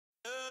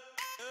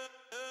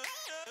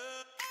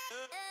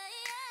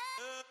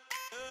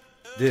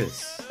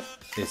This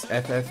is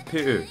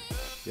FFPÖ,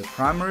 your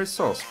primary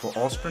source for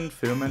Austrian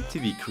film and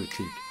TV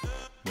critique,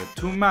 where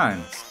two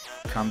minds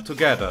come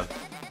together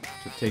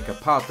to take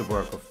apart the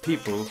work of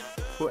people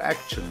who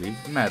actually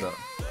matter.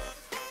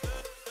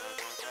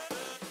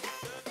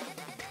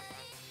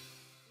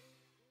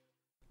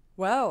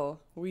 Well,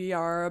 we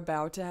are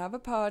about to have a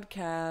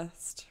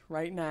podcast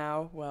right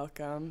now.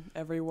 Welcome,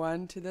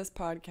 everyone, to this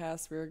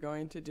podcast we're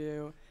going to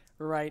do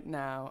right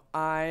now.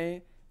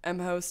 I am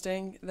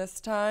hosting this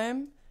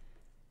time,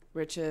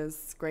 which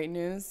is great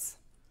news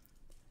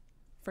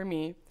for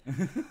me,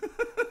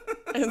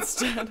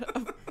 instead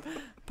of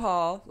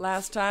Paul.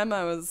 Last time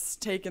I was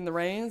taking the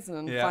reins,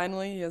 and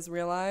finally he has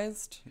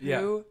realized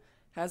who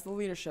has the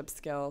leadership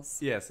skills.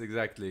 Yes,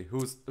 exactly.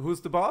 Who's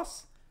the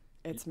boss?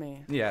 It's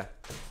me. Yeah.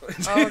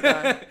 Oh,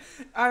 God.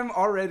 I'm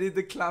already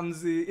the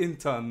clumsy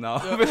intern now.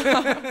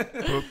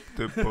 Oh,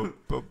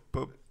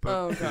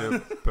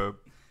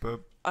 God.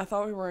 I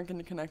thought we weren't going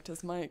to connect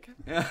his mic.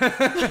 That's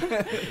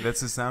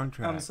a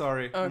soundtrack. I'm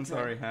sorry. Okay. I'm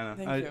sorry, Hannah.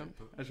 Thank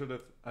you.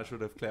 I should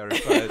have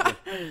clarified.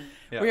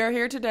 Yeah. We are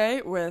here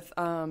today with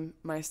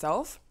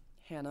myself,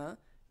 Hannah,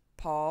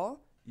 Paul,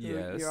 who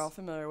Yes. you're all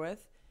familiar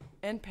with,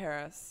 and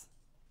Paris.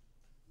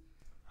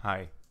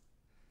 Hi.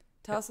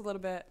 Tell us a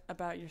little bit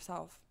about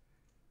yourself,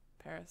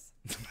 Paris.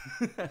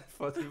 I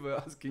thought you were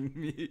asking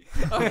me.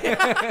 Oh,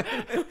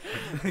 yeah.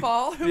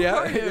 Paul, who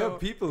are you? Yeah,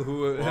 people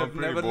who Well, have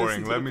pretty never boring.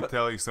 listened to Let the me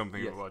tell you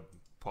something Yes. about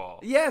Paul.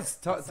 Yes,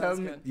 That tell sounds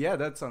me. good. Yeah,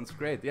 that sounds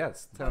great.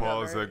 Yes, tell me.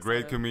 Paul is a very great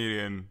excited.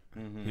 comedian.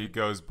 He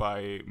goes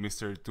by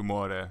Mr.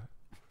 Tumore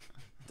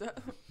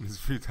in his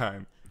free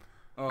time.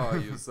 Oh,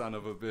 you son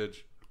of a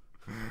bitch.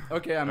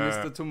 Okay, I'm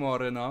Mr.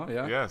 Tomorrow now.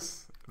 Yeah.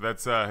 Yes.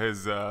 That's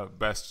his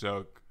best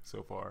joke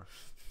so far.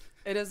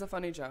 It is a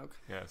funny joke.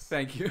 Yes.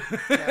 Thank you.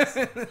 Yes.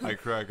 I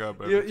crack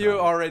up every You time.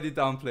 already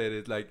downplayed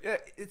it. Like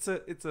it's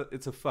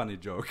a funny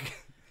joke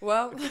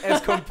Well,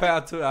 as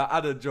compared to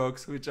other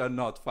jokes which are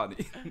not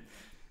funny.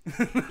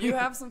 you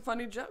have some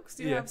funny jokes.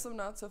 You Yeah. have some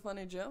not so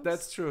funny jokes.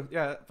 That's true.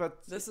 Yeah,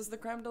 but This is the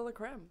creme de la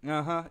creme.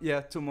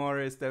 Yeah,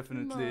 tomorrow is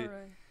definitely.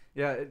 Tomorrow.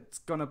 Yeah, it's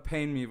gonna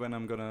pain me when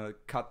I'm gonna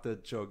cut the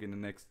joke in the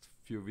next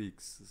few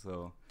weeks.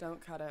 So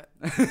Don't cut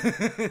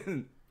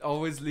it.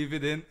 always leave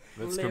it in.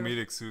 That's Live.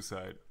 comedic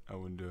suicide. I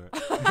wouldn't do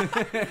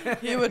it.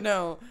 He would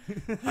know.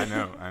 I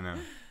know.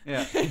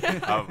 Yeah.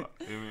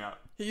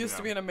 He used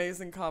to be an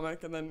amazing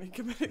comic, and then he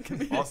committed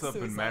comedic Also, I've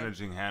been suicide.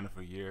 managing Hannah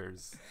for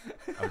years.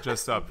 I've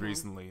just stopped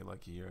recently,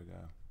 like a year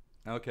ago.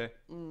 Okay.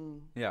 Mm.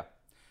 Yeah.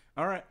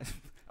 All right.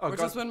 Oh,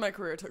 Which is when my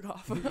career took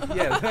off.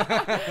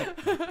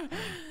 Yeah.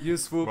 You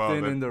swooped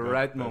in the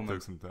right that moment.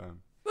 took some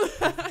time.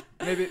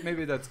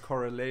 Maybe that's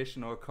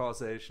correlation or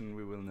causation.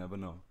 We will never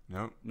know.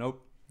 Nope.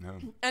 Nope. No.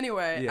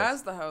 Anyway, Yes.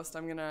 as the host,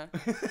 I'm gonna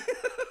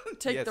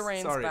take Yes, the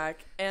reins sorry.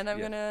 back, and I'm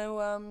Yeah.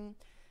 gonna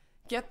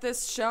get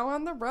this show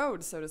on the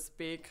road, so to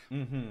speak.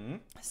 Mm-hmm.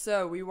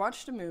 So we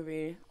watched a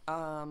movie. It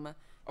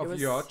Of was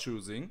your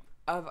choosing.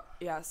 of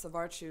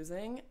our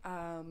choosing.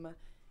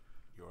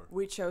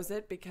 We chose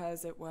it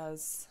because it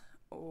was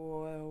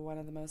one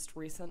of the most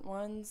recent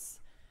ones,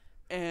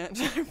 and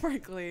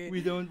frankly,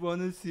 We don't want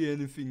to see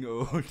anything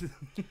old.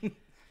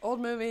 old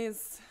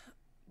movies,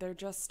 they're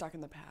just stuck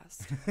in the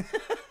past.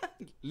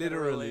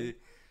 Literally.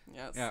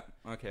 Yes. Yeah.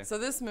 Okay. So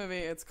this movie,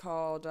 it's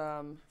called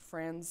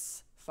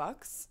Franz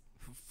Fuchs.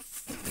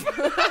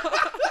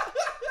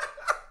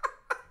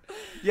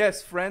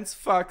 Yes, Franz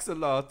fucks a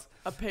lot.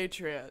 A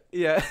Patriot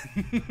Yeah.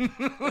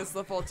 is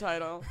the full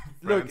title.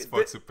 Franz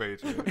Look, fucks a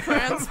patriot.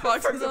 Franz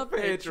Fuchs is Fucks a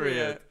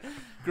Patriot.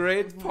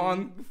 Great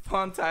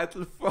porn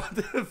title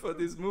for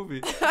this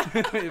movie.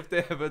 If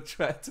they ever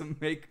tried to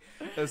make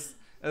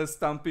a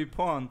stumpy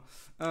porn.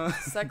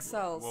 Sex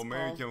sells. Well,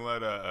 maybe Paul. we can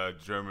let a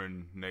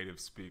German native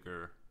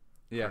speaker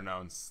Yeah.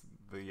 pronounce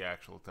the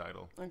actual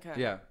title. Okay.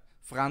 Yeah.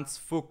 Franz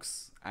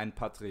Fuchs, ein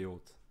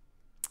Patriot.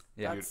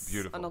 Yeah. That's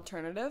Beautiful. an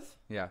alternative.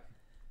 Yeah.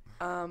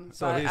 So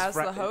But he's as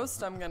the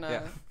host, I'm gonna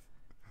Yeah.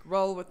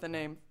 roll with the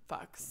name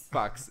Fuchs.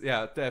 Fucks.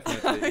 Yeah,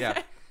 definitely.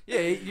 Yeah. Yeah,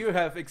 you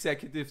have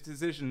executive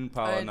decision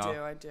power I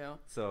now. do.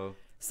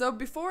 So,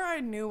 Before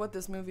I knew what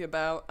this movie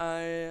about,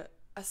 I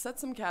set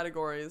some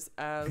categories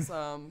as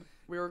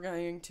we were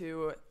going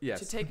to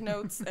Yes. take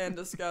notes and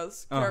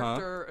discuss Uh-huh.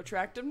 character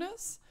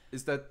attractiveness.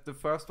 is that the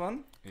first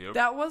one? Yep.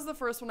 That was the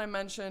first one I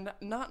mentioned,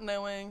 not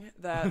knowing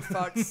that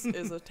Fuchs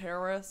is a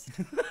terrorist.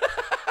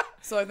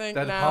 So I think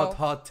That now,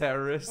 hot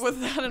terrorist.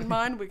 with that in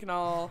mind, we can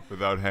all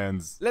Without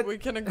hands. we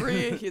can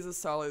agree he's a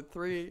solid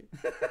 3.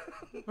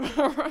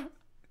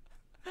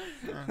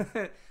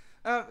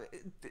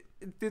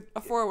 Did,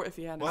 A 4 if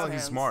he had Well, his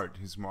he's hands. smart.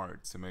 He's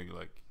smart. So maybe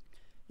like,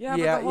 Yeah,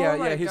 yeah, but the whole,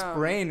 like, His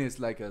brain is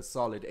like a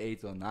solid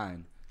 8 or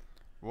 9.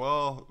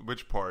 well,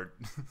 which part?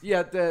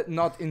 Yeah, the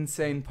not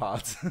insane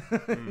part.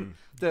 Hmm.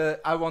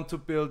 The I want to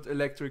build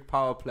electric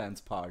power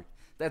plants part.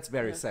 That's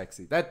very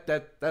sexy.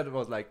 That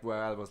was like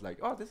where I was like,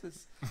 oh,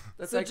 that's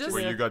So actually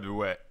Where you got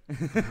wet.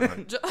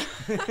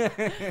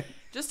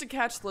 Just to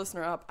catch the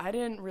listener up, I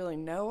didn't really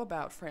know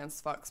about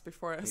Franz Fuchs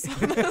before I saw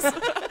this.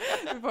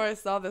 Before I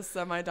saw this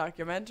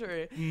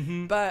semi-documentary,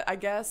 but I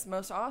guess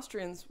most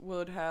Austrians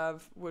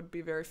would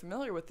be very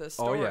familiar with this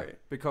story. Oh yeah,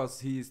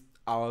 because he's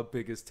our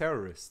biggest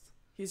terrorist.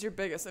 He's your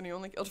biggest, and he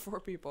only killed 4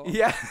 people.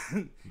 Yeah,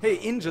 he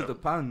injured a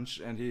punch,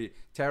 and he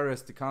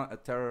terrorized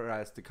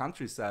the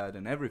countryside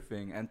and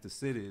everything, and the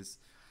cities.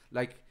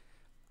 Like,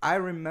 I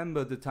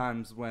remember the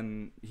times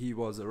when he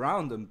was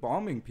around and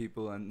bombing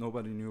people, and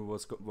nobody knew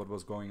what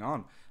was going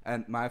on.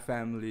 And my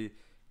family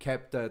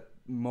kept that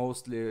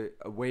mostly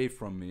away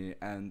from me,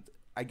 and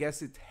I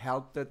guess it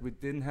helped that we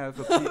didn't have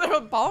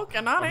a. Paul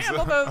cannot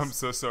handle this. I'm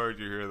so sorry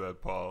to hear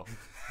that, Paul.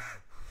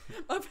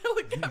 My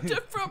family kept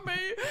it from me.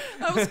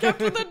 I was kept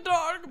in the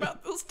dark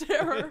about this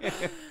terror.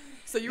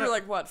 So you were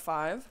like, what,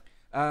 5?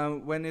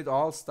 When it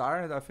all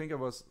started, I think I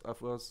was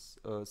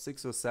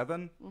 6 or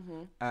 7,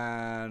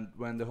 and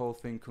when the whole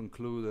thing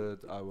concluded,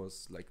 I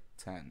was like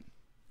 10.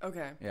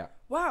 Okay. Yeah.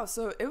 Wow.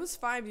 So it was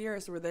 5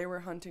 years where they were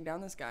hunting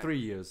down this guy. 3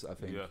 years, I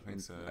think. Yeah, I think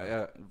so.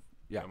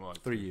 Yeah, I'm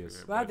like 3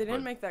 years. Wow, they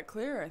didn't make that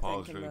clear. I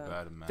Paul's think. really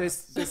bad at math.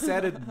 They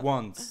said it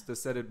once. They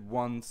said it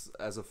once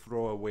as a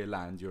throwaway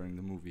line during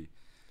the movie.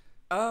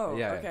 Oh,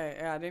 Yeah, okay.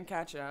 Yeah, I didn't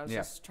catch it. I was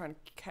just trying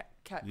to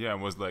catch. Yeah, it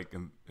was like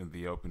in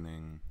the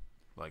opening,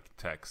 like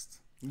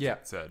text. Yeah,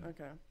 It said.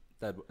 Okay.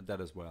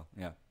 that as well.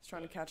 Yeah. I was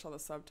trying to catch all the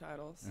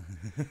subtitles.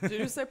 Did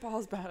you say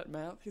Paul's bad at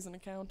math? He's an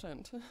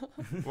accountant.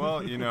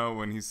 Well, you know,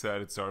 when he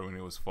said it started when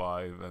he was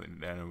 5,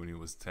 and then when he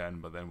was 10,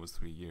 but then it was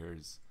 3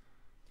 years.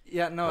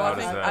 Yeah, no, Well,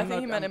 How I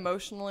think he meant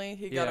emotionally.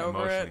 He got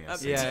over it.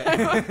 Emotionally,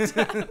 At the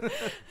time.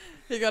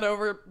 He got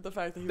over the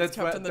fact that he was That's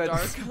kept what- in the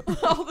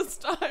dark all this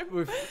time.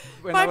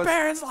 When My I was,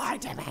 parents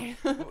lied to me.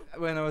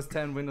 when I was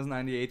 10, Windows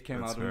 98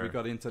 came That's out and we fair.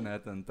 got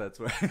internet, and that's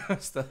where I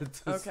started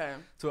Okay.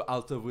 to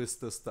Alta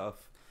Vista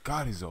stuff.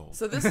 God, he's old.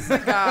 So this is a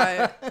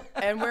guy,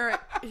 and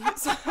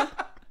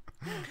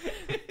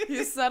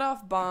he set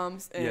off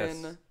bombs in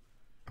Yes.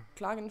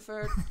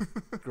 Klagenfurt,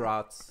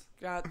 Graz,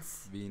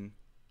 Graz. Wien.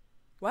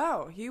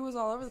 Wow, he was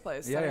all over the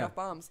place Yeah, setting yeah. off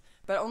bombs,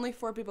 but only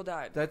 4 people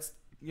died. That's,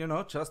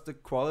 just the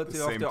quality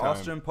The of same the time.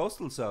 Austrian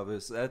Postal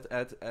Service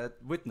at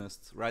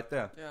witnessed right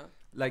there. Yeah.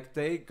 Like,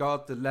 they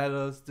got the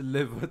letters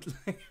delivered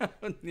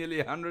like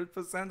nearly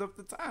 100% of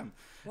the time.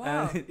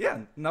 Wow. And yeah,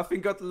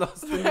 nothing got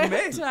lost in the mail.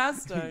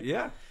 Fantastic.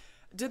 Yeah.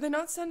 Did they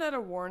not send out a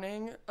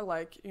warning,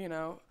 like,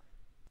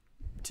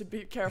 to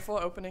be careful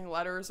opening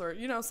letters, or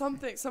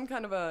something, some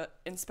kind of a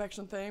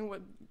inspection thing?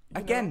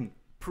 Again,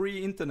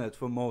 pre-internet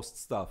for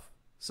most stuff.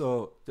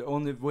 So the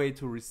only way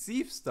to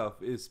receive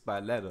stuff is by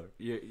letter.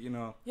 You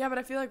know. Yeah, but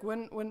I feel like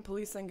when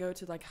police then go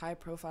to like high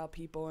profile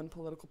people and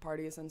political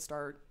parties and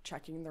start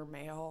checking their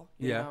mail,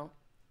 you know,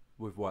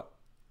 With what?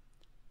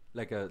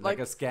 Like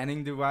a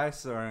scanning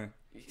device or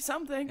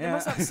something. Yeah. They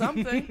must have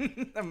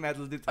something. a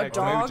metal detector. Or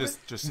dog? maybe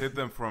just hit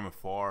them from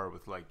afar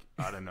with like,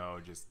 I don't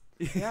know, just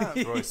Yeah.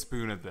 throw a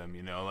spoon at them,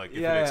 like if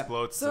Yeah, it yeah.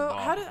 explodes, So it's a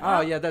bomb. how did-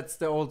 Oh yeah, that's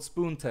the old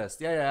spoon test.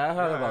 Yeah, I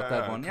heard about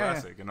that one.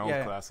 Classic, yeah, an old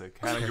yeah. classic.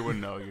 Hannah, you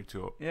wouldn't know, you're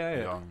too Yeah,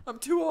 yeah. young. I'm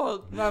too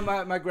old. No,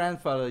 my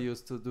grandfather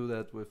used to do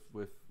that with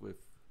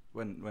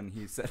when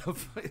he set up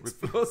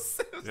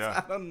explosives.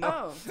 Yeah. I don't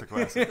know. Oh, It's a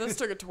classic. this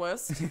took a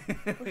twist.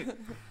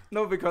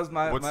 No, because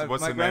my What's the name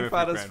of your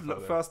grandfather's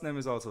grandfather? first name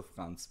is also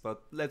Franz.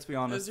 But let's be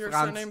honest, Is your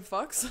Franz. surname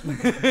Fuchs?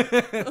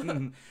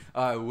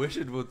 I wish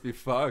it would be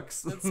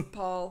Fuchs. It's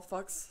Paul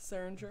Fuchs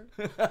Seringer.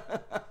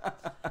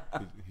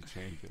 He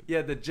changed it.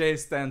 Yeah, the J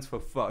stands for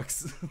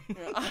Fuchs.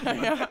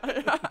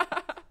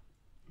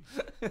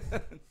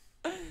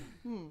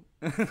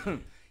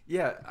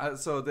 Yeah,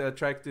 so the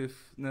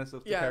attractiveness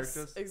of the Yes,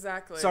 characters.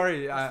 exactly.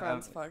 Sorry, It's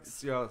Franz it's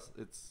Fuchs. yours.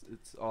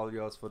 It's all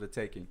yours for the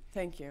taking.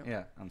 Thank you.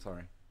 Yeah, I'm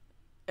sorry.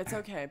 It's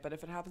okay, but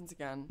if it happens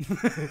again,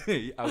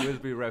 I will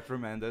be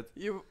reprimanded.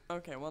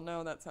 okay? Well,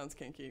 no, that sounds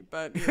kinky,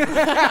 but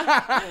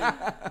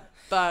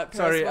but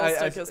Sorry, Paris will I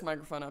stick his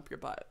microphone up your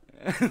butt.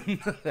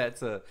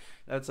 that's a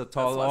tall That's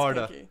less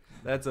order. kinky.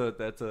 That's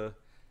a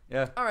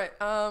yeah. All right.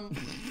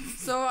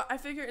 So I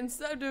figure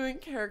instead of doing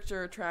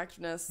character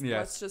attractiveness, Yes.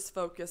 let's just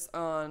focus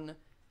on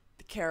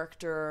the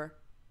character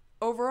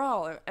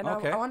overall. And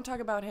Okay. I want to talk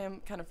about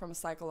him kind of from a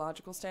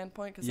psychological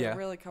standpoint because Yeah. they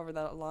really cover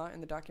that a lot in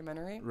the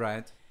documentary.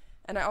 Right.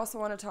 And I also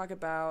want to talk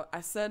about,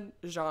 I said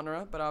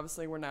genre, but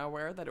obviously we're now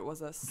aware that it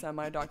was a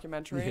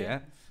semi-documentary. Yeah.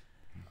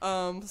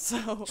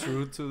 So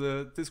True to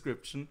the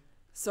description.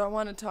 I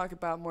want to talk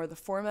about more the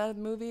format of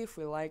the movie, if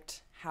we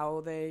liked how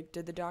they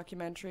did the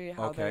documentary,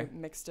 how Okay. they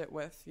mixed it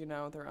with,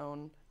 their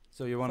own.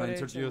 So you want to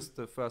Footage introduce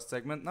the first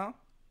segment now?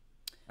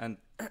 And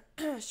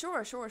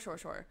Sure.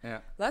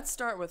 yeah. Let's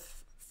start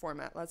with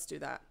format. Let's do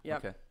that.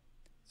 Yep. Okay.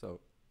 So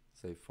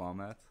say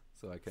format.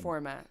 So I can.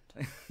 Format.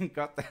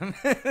 Got them.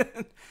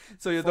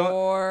 So you don't.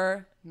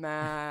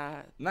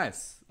 Format.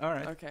 Nice. All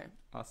right. Okay.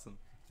 Awesome.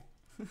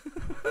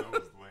 That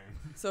was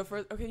lame. So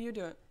okay, you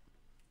do it.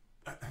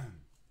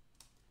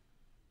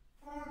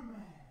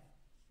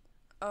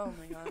 Oh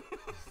my god.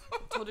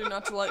 I told you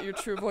not to let your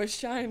true voice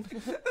shine.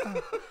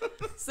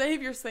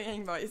 Save your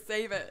singing voice.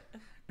 Save it.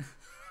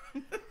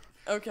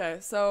 Okay,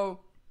 so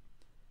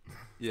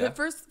Yeah. the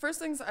first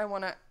things I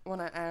wanna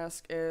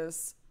ask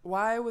is,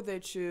 why would they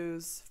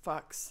choose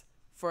Fuchs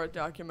for a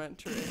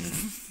documentary?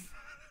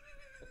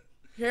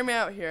 Hear me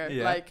out here.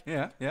 Yeah. Like,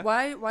 yeah.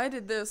 why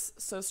did this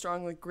so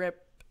strongly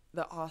grip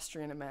the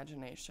Austrian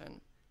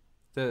imagination?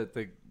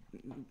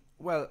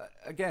 Well,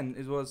 again,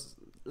 it was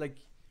like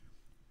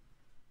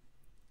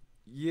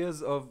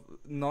years of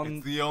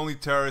It's the only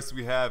terrorist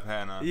we have,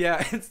 Hannah.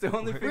 Yeah, it's the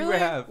only thing Really? we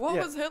have. What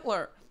Yeah. was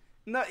Hitler?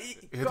 No,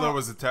 Hitler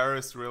was a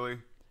terrorist, really?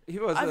 He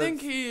was. I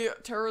think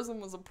terrorism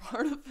was a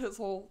part of his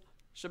whole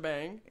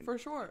shebang, for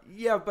sure.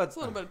 Yeah, but There's a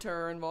little bit of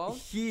terror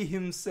involved. he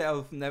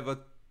himself never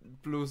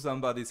blew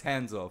somebody's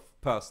hands off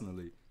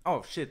personally.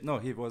 Oh shit! No,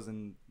 he was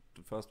in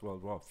the First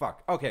World War.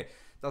 Fuck. Okay,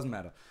 doesn't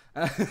matter.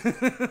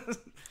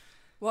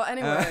 Well,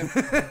 anyway,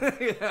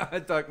 Yeah, I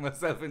dug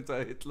myself into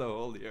a Hitler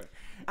hole here.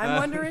 I'm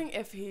wondering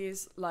if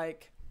he's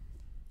like,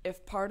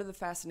 if part of the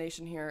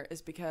fascination here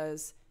is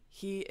because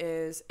he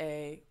is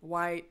a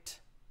white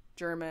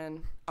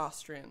German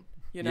Austrian.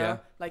 You know, Yeah.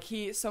 like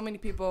so many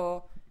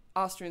people,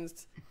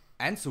 Austrians,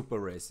 And super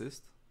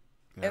racist.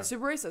 and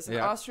super racist. And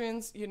Yeah.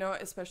 Austrians, you know,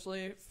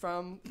 especially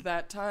from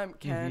that time,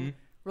 can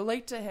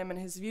relate to him and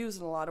his views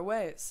in a lot of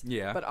ways.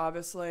 Yeah. But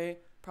obviously,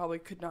 probably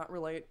could not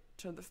relate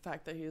to the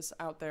fact that he's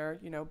out there,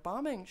 you know,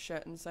 bombing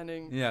shit and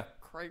sending Yeah.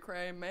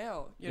 cray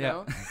mail, you Yeah.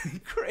 know?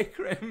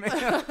 Cray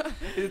mail.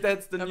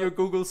 That's the new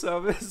Google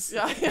service.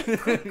 Yeah,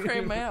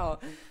 cray mail.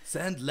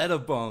 Send letter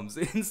bombs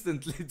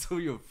instantly to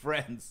your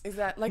friends.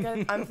 Exactly.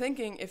 Like, I'm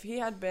thinking if he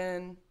had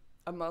been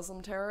a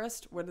Muslim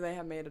terrorist, would they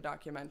have made a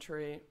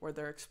documentary where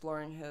they're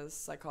exploring his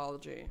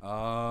psychology?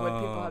 Would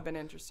people have been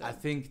interested? I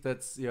think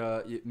that's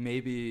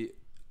maybe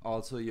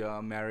also your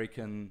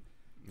American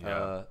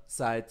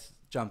side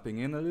jumping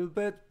in a little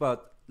bit,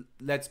 but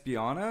let's be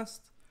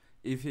honest,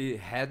 if he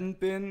hadn't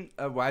been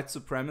a white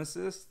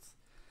supremacist,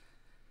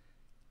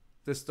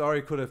 the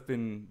story could have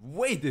been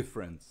way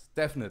different.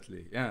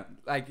 Definitely, yeah.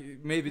 Like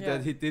maybe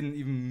that he didn't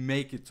even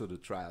make it to the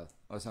trial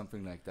or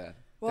something like that.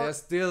 Well,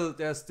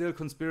 there's still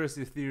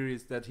conspiracy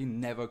theories that he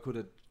never could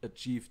have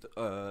achieved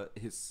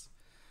his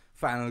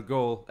final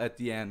goal at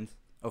the end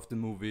of the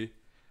movie,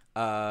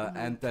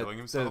 and that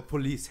the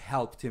police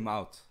helped him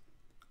out,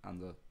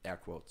 under air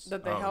quotes.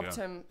 That they helped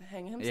him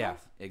hang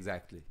himself? Yeah,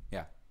 exactly.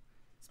 Yeah.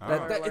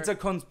 Oh. It's a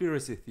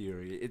conspiracy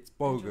theory. It's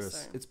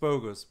bogus. It's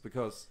bogus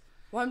because...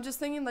 Well, I'm just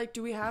thinking, like,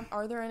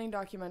 are there any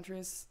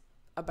documentaries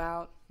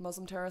about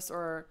Muslim terrorists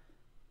or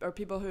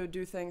people who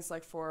do things,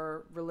 like,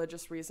 for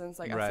religious reasons?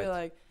 Like, I feel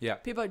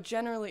like people are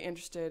generally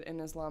interested in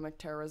Islamic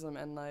terrorism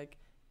and, like,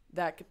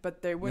 that,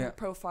 but they wouldn't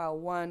profile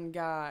one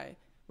guy.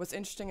 What's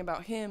interesting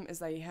about him is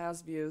that he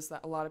has views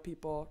that a lot of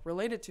people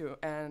related to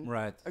and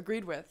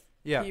agreed with.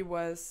 Yeah, he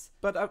was.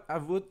 But I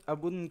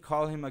wouldn't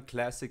call him a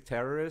classic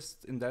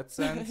terrorist in that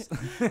sense.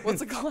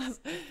 What's a class?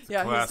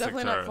 Yeah, he's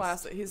definitely terrorist. not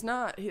classic. He's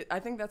not. I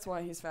think that's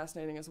why he's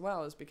fascinating as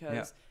well, is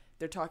because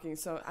they're talking.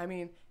 So I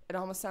mean, it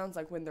almost sounds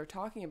like when they're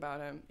talking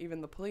about him, even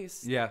the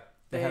police,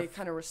 they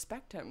kind of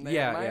respect him. They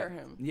admire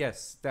him.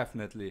 Yes,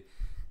 definitely.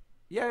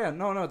 Yeah.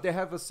 No. They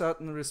have a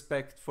certain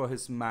respect for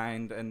his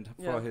mind and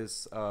for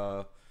his,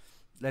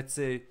 let's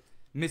say,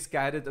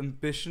 misguided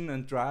ambition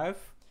and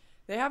drive.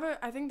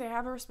 I think they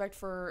have a respect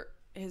for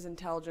his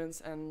intelligence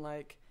and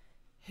like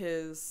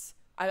his.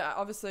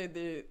 Obviously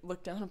they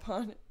look down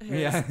upon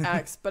his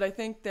acts, but I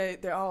think they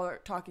all are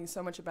talking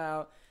so much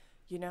about,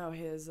 you know,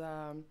 his.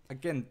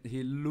 Again, he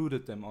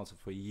eluded them also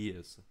for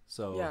years.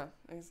 So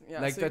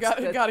Like so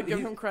you got to give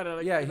him credit.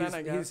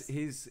 I guess.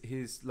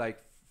 He's like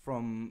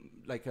from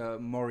like a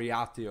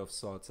Moriarty of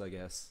sorts, I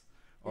guess,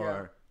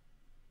 or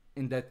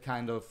in that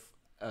kind of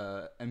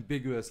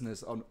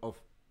ambiguousness of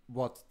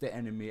what the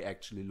enemy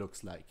actually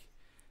looks like.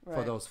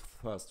 For those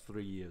first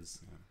 3 years.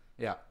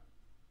 Yeah.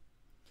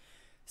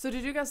 So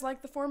did you guys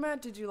like the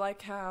format? Did you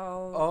like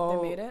how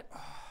they made it?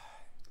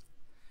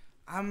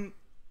 I mean,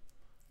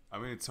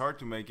 it's hard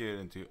to make it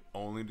into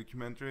only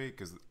documentary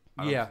because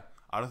I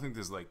don't think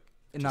there's like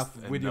enough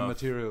video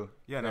material.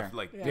 Yeah, enough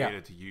like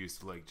data to use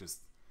to like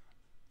just,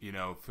 you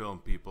know, film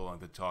people and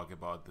to talk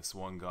about this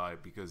one guy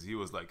because he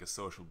was like a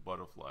social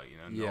butterfly, you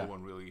know, no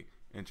one really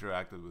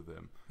interacted with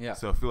him. Yeah.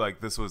 So I feel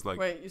like this was like...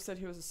 Wait, you said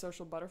he was a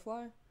social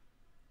butterfly?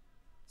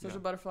 Social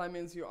butterfly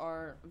means you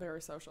are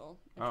very social.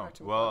 Oh,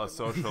 well, a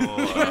social...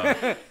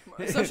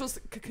 social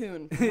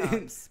cocoon,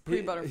 perhaps.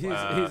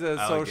 Pre-butterfly. He's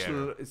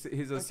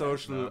a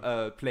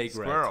social playground.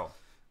 Squirrel.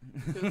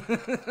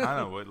 I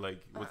don't know,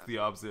 what's the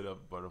opposite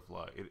of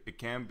butterfly? It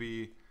can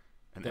be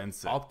an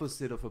insect. The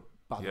opposite of a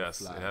butterfly. Yes,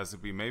 it has to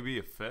be maybe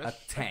a fish. A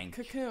tank.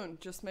 A cocoon.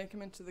 Just make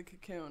him into the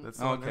cocoon. That's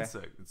not an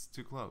insect. It's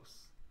too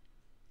close.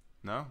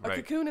 No? A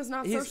cocoon is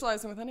not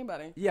socializing with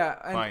anybody.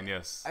 Yeah. Fine,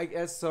 yes. I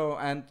guess so.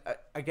 And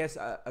I guess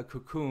a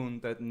cocoon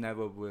that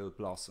never will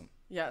blossom.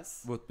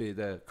 Yes. Would be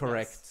the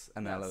correct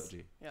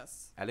analogy.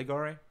 Yes.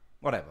 Allegory?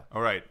 Whatever.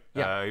 All right.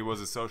 Yeah. He was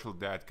a social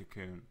dad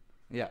cocoon.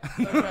 Yeah.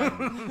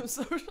 Okay.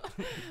 So,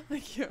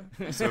 thank you.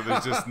 So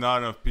there's just not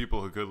enough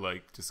people who could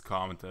like just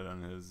comment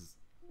on his,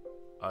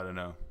 I don't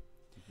know.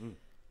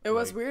 It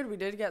was weird. We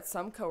did get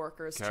some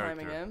coworkers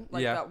chiming character. in,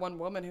 like that one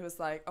woman who was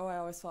like, "Oh, I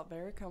always felt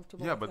very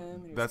comfortable." Yeah, with but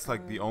him. that's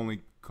like the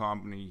only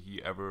company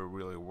he ever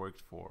really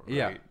worked for, right?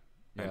 Yeah.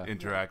 And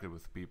interacted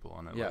with people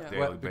on a Yeah,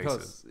 daily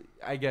because basis.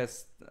 I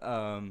guess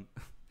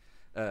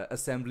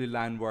assembly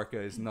line worker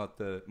is not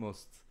the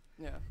most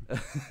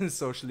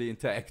socially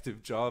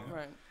interactive job.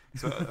 Right.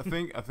 So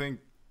I think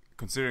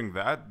considering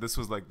that, this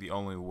was like the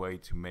only way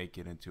to make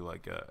it into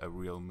like a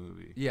real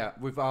movie. Yeah,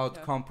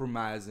 without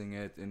compromising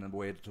it in a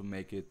way to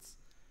make it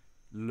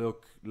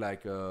look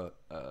like a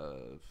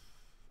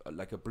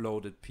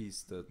bloated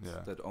piece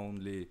that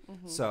only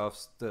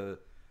serves to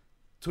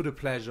the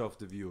pleasure of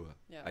the viewer,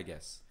 I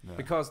guess. Yeah.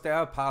 Because there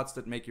are parts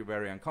that make you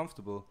very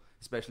uncomfortable,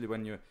 especially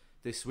when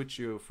they switch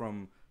you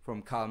from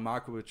Karl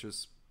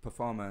Markowicz's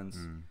performance,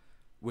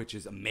 which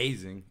is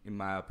amazing in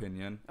my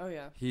opinion. Oh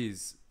yeah.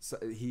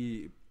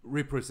 He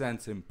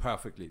represents him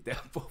perfectly. They're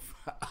both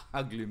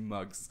ugly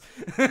mugs.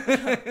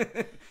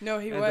 No,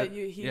 he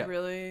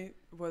really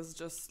was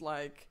just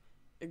like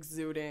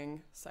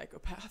exuding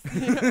psychopath.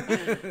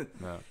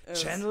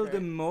 Channel the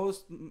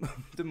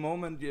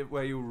moment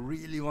where you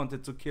really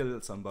wanted to kill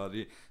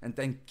somebody and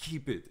then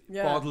keep it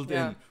bottled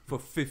in for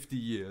 50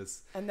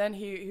 years. And then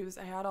he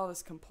had all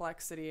this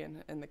complexity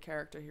in the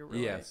character. He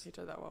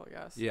did that well,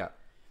 yes. Yeah.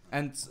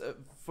 And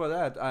for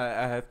that,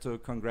 I have to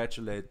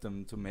congratulate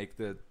them to make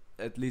that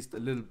at least a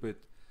little bit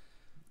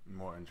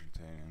more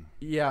entertaining.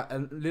 Yeah, a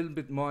little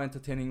bit more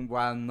entertaining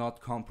while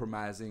not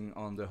compromising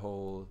on the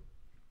whole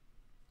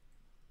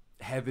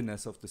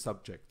heaviness of the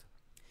subject.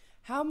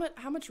 How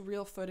much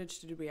real footage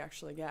did we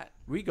actually get?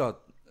 We got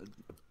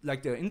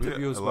like the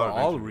interviews were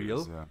all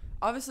real. Yeah.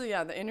 Obviously,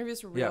 the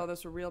interviews were real. Yeah.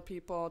 Those were real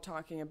people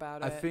talking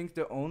about it. I think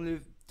the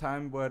only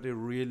time where they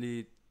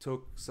really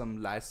took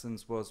some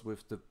license was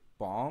with the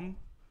bomb,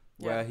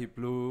 where he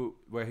blew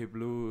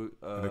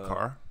the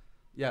car.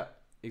 Yeah,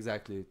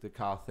 exactly, the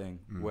car thing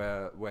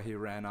where he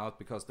ran out,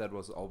 because that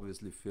was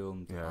obviously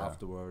filmed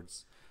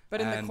afterwards. But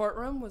in the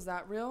courtroom, was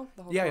that real?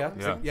 The whole yes.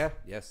 Okay.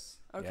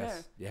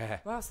 Yes, yeah.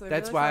 Wow, so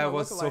that's why I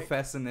was so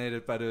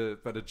fascinated by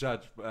the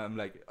judge. I'm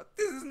like,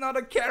 this is not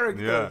a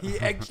character. Yeah. He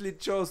actually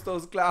chose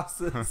those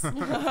glasses.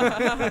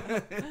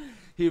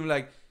 Him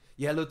like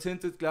yellow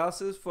tinted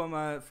glasses for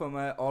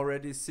my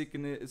already sick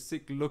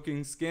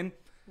looking skin.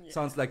 Yeah.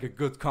 Sounds like a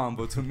good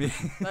combo to me.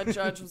 That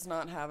judge was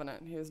not having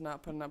it. He was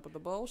not putting up with the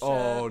bullshit.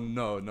 Oh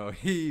no,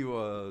 he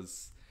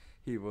was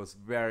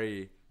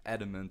very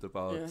adamant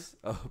about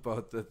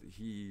that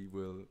he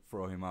will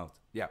throw him out.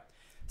 Yeah.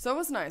 So it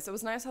was nice. It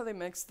was nice how they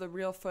mixed the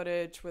real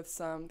footage with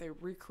they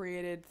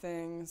recreated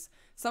things.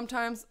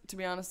 Sometimes, to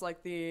be honest,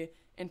 like the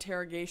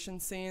interrogation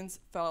scenes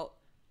felt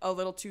a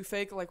little too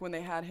fake, like when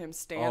they had him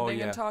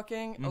standing and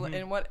talking. Mm-hmm.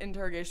 In what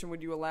interrogation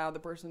would you allow the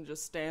person to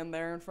just stand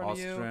there in front of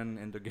you? Austrian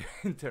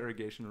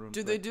interrogation room.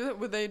 Did they do it?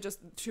 Would they just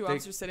two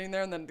officers sitting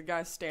there and then the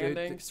guy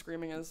standing,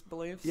 screaming his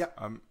beliefs? Yeah.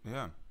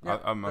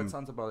 That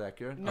sounds about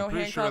accurate. No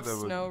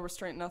handcuffs, no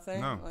restraint,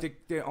 nothing? No.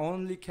 They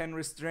only can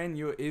restrain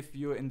you if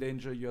you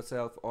endanger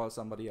yourself or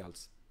somebody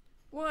else.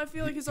 Well, I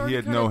feel like he's already he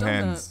had no done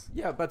hands. That.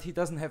 Yeah, but he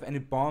doesn't have any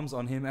bombs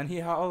on him, and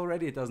he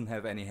already doesn't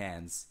have any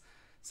hands.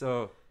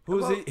 So...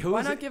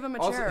 Why not give him a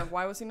chair?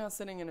 Why was he not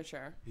sitting in a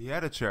chair? He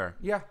had a chair.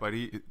 Yeah. But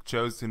he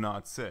chose to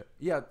not sit.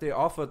 Yeah, they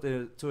offered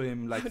it to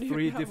him like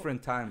 3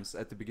 different times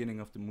at the beginning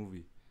of the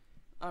movie.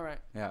 All right.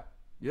 Yeah.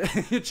 Yeah,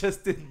 you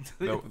just didn't.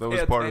 That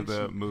was part of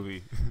the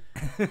movie.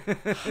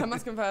 I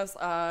must confess,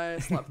 I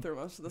slept through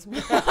most of this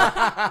movie.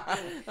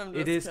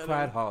 It is kidding.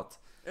 Quite hot.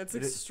 It's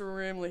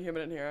extremely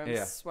humid in here.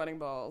 I'm sweating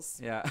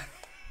balls. Yeah.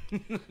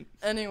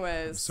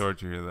 Anyways. I'm sorry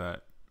to hear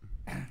that.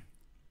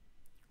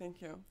 Thank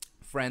you.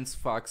 Franz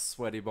Fuchs,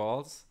 Sweaty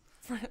Balls.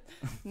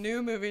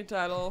 New movie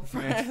title,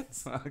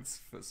 Franz Fuchs,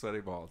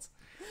 Sweaty Balls.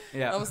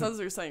 Yeah. Almost sounds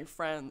like you're saying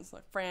friends.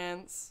 Like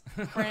Franz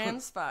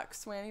Fuchs,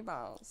 Sweaty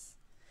Balls.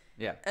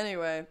 Yeah.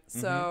 Anyway,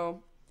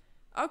 so...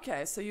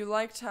 Okay, so you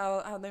liked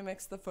how they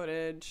mixed the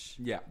footage.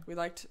 Yeah. We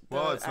liked the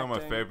it's acting.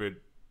 not my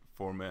favorite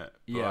format.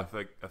 Yeah.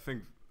 I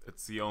think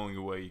it's the only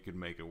way you could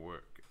make it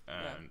work.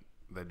 And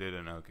they did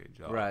an okay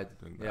job. Right.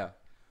 Doing that. Yeah.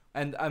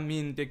 And I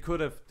mean, they could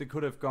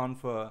have gone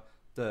for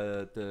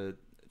the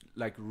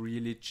like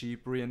really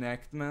cheap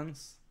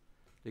reenactments.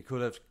 They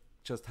could have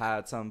just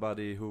hired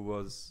somebody who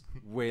was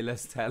way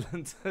less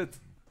talented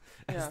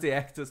as the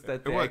actors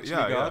that they actually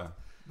got. Yeah.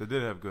 They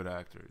did have good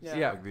actors.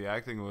 Yeah. Like the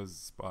acting was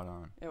spot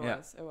on. It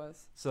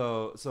was.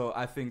 So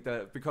I think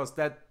that because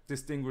that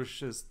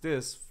distinguishes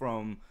this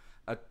from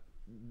a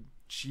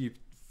cheap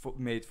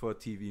made for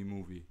TV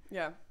movie.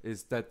 Yeah.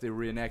 Is that the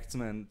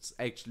reenactments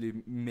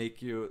actually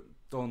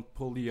don't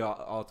pull you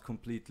out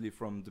completely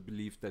from the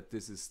belief that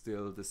this is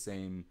still the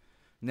same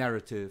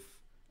narrative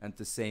and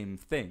the same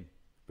thing,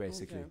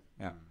 basically. Okay.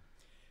 Yeah.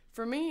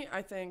 For me,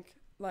 I think,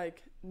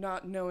 like,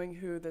 not knowing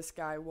who this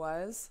guy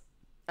was,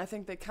 I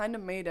think they kind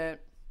of made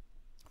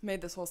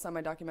this whole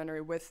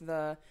semi-documentary with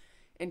the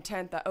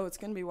intent that, it's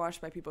going to be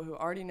watched by people who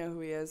already know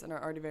who he is and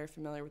are already very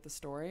familiar with the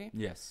story.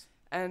 Yes.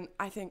 And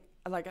I think,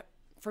 like,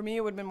 for me,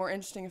 it would have been more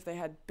interesting if they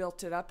had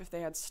built it up, if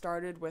they had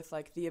started with,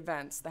 like, the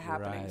events, the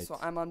happenings. So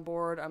I'm on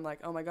board. I'm like,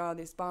 oh, my God,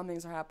 these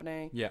bombings are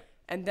happening. Yeah.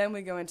 And then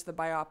we go into the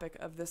biopic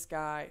of this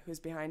guy who's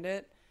behind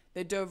it.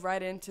 They dove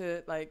right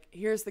into, like,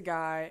 here's the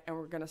guy, and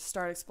we're going to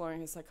start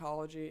exploring his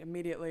psychology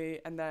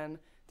immediately. And then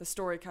the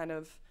story kind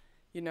of,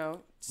 you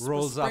know,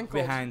 rolls up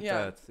behind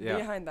that. Yeah.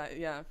 Behind that,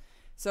 yeah.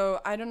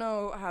 So I don't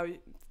know how,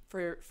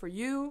 for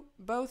you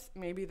both,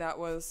 maybe that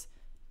was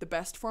the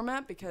best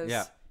format because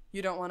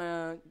you don't want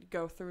to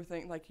go through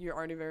things like you're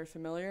already very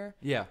familiar.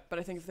 Yeah. But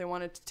I think if they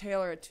wanted to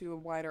tailor it to a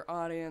wider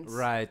audience.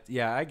 Right.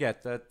 Yeah, I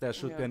get that. There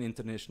should be an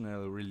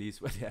international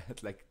release where they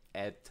had like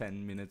add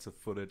 10 minutes of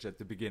footage at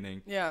the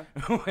beginning. Yeah.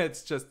 Where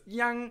it's just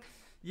young,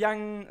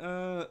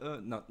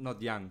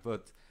 not young,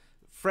 but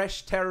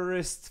fresh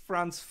terrorist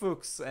Franz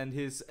Fuchs and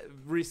his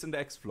recent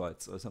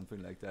exploits or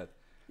something like that.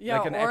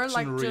 Yeah, like or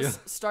like reel.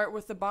 Just start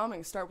with the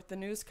bombing, start with the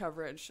news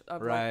coverage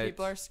of like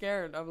people are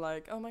scared of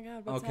like, oh my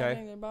God, what's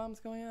happening? There are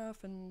bombs going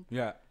off, and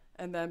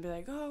and then be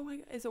like, oh my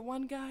God, is it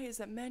one guy? Is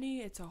it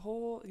many? It's a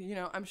whole. You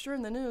know, I'm sure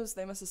in the news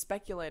they must have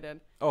speculated.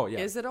 Oh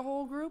yeah, is it a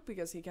whole group?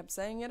 Because he kept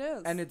saying it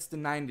is. And it's the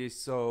 90s,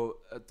 so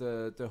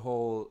the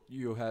whole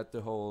you had the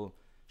whole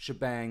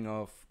shebang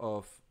of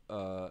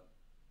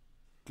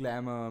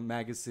glamour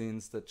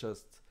magazines that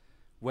just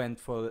went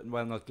for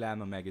not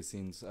glamour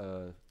magazines,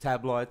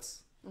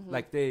 tabloids. Mm-hmm.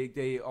 Like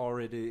they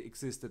already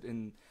existed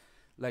in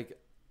like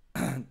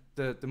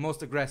the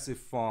most aggressive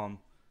form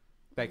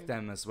back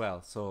then as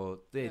well.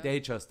 So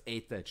they just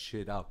ate that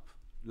shit up.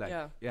 Like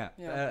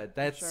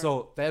that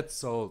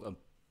sold a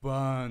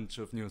bunch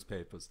of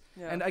newspapers.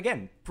 Yeah. And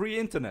again,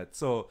 pre-internet,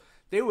 so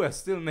they were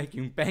still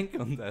making bank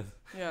on that.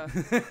 Yeah.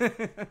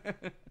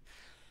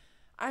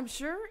 I'm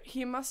sure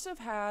he must have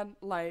had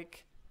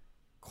like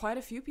quite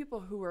a few people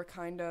who were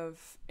kind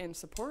of in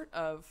support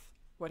of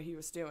what he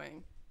was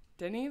doing.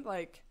 Didn't he?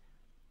 Like,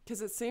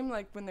 because it seemed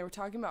like when they were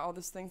talking about all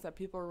these things that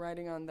people were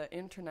writing on the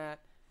internet,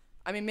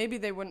 I mean, maybe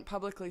they wouldn't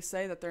publicly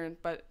say that they're in,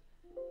 but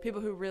people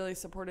who really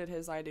supported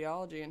his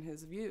ideology and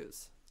his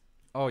views.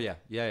 Oh, yeah,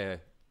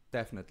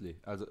 definitely.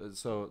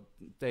 So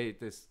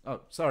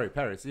oh, sorry,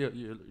 Paris,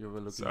 you were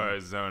looking.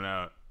 Sorry, zone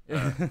out.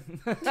 Just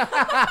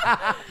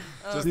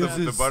this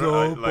is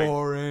so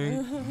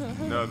boring.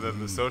 No,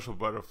 the social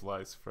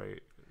butterflies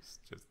freight is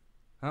just,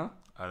 I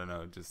don't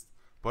know, just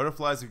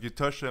butterflies. If you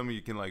touch them,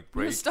 you can like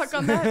break. You're stuck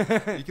on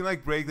that. You can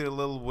like break their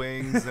little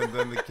wings, and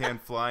then they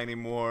can't fly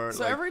anymore.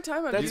 So like, every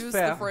time I've used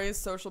the phrase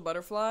 "social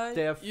butterfly,"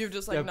 you've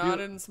just like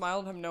nodded and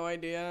smiled, have no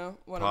idea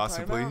what I'm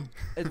talking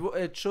about.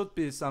 It should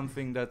be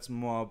something that's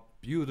more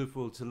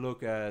beautiful to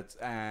look at,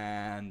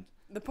 and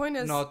the point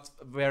is not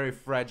very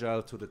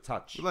fragile to the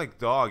touch. Like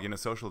dog,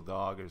 social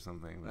dog or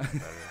something.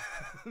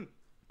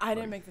 I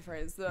didn't make the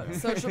phrase. The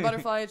social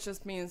butterfly, it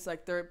just means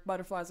like their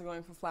butterflies are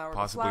going from flower to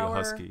flower.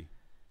 Possibly husky.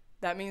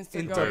 That means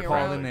they're going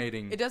around.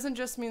 It doesn't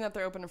just mean that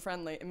they're open and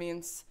friendly. It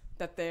means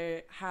that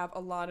they have a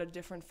lot of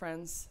different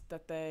friends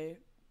that they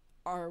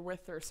are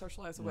with or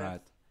socialize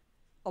with.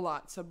 A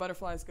lot. So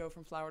butterflies go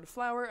from flower to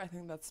flower. I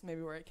think that's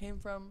maybe where it came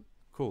from.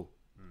 Cool.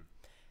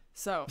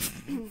 So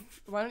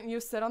why don't you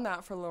sit on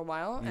that for a little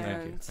while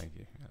and thank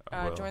you.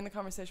 Join the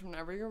conversation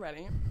whenever you're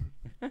ready.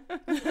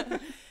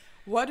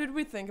 What did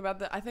we think about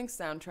the? I think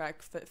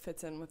soundtrack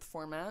fits in with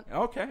format.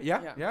 Okay,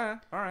 yeah.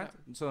 All right.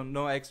 Yeah. So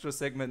no extra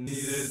segment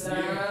needed.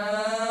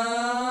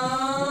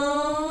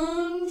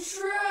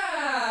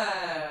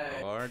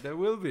 Soundtrack. Or there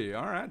will be.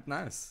 All right,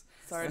 nice.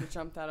 Sorry to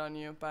jump that on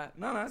you, but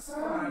no, that's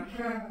fine.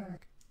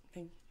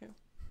 Thank you.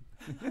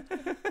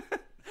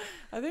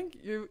 I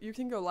think you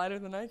can go lighter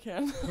than I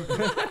can.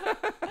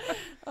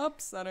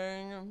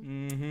 Upsetting.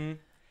 Mm-hmm.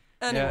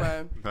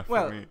 Anyway,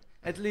 well.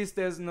 At least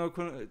there's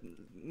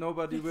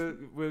nobody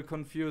will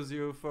confuse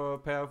you for a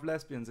pair of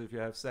lesbians if you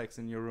have sex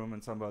in your room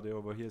and somebody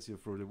overhears you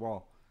through the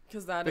wall.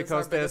 Because that is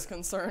our biggest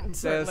concern,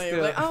 certainly.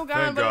 Like, oh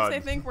God, what if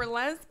they think we're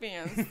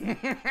lesbians?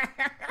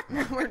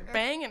 We're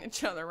banging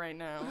each other right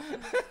now.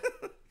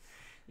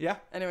 Yeah.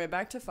 Anyway,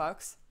 back to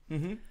Fuchs.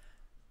 Mm-hmm.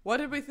 What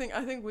did we think?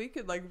 I think we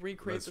could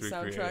recreate the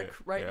soundtrack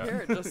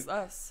here, just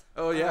us.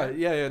 Oh yeah.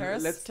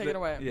 Paris, let's take it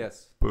away.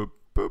 Yes. Boop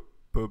boop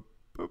boop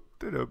boop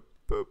boop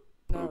boop.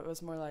 No, it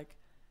was more like.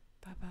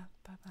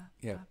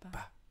 Yeah.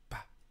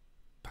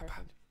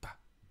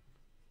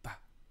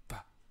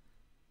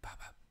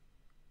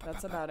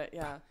 That's about it,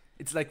 yeah.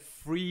 It's like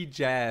free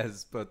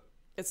jazz, but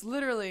it's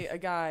literally a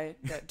guy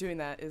doing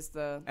that is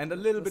the and a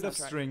little bit of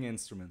string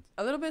instrument.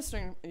 A little bit of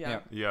string,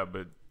 yeah. Yeah,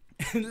 but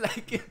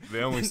like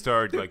they only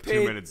start like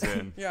 2 minutes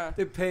in. Yeah.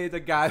 They paid the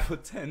guy for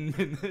 10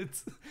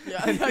 minutes.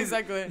 Yeah,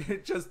 exactly. He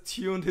just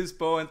tuned his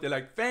bow and they're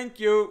like, "Thank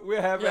you, we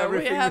have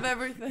everything." We have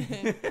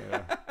everything.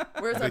 Yeah.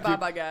 Where's the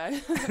Baba guy?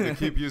 They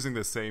keep using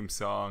the same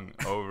song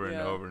over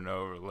and over and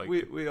over. Like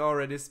we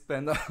already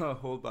spent a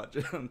whole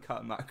budget on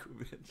Karl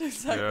Markovich.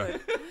 Exactly.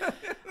 Yeah.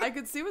 I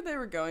could see what they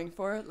were going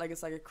for. Like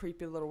it's like a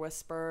creepy little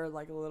whisper,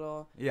 like a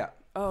little. Yeah.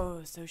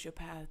 Oh,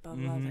 sociopath, blah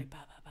blah. Mm-hmm. Like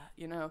blah blah blah.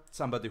 you know.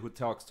 Somebody who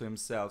talks to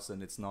himself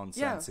and it's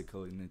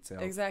nonsensical in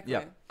itself. Exactly.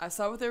 Yeah. I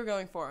saw what they were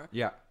going for.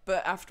 Yeah.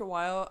 But after a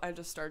while, I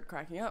just started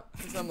cracking up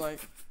because I'm like,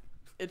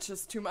 it's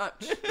just too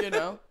much, you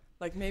know?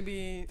 Like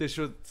maybe... They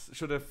should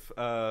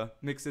have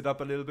mixed it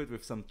up a little bit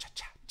with some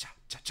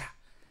cha-cha.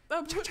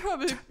 That would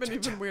probably been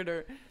even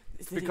weirder.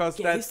 Is because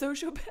it a gay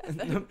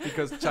sociopath?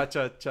 Because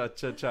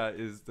cha-cha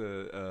is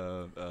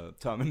the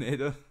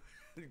Terminator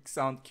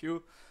sound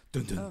cue.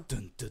 Dun dun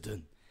dun dun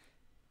dun.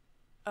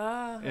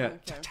 Yeah.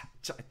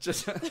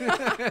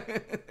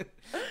 Okay.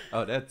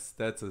 Oh, that's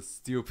a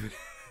stupid.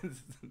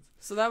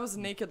 So that was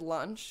Naked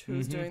Lunch,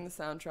 who's doing the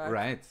soundtrack.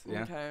 Right.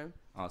 Yeah. Okay.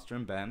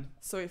 Austrian band.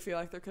 So you feel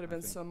like there could have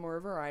been some more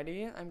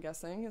variety, I'm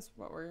guessing, is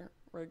what we're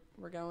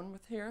going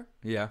with here.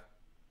 Yeah.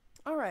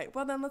 All right.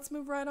 Well, then let's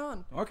move right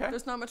on. Okay.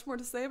 There's not much more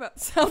to say about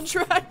the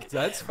soundtrack.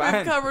 That's fine.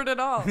 We've covered it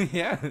all.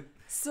 Yeah.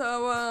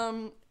 So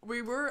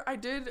I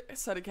did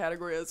set a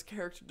category as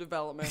character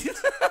development.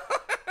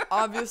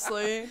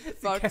 Obviously,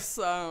 Fuchs.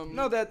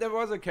 No, there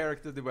was a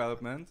character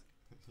development.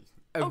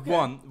 Okay.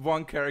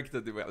 One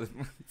character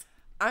development.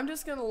 I'm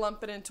just gonna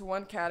lump it into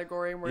one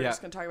category, and we're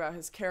just gonna talk about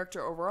his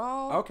character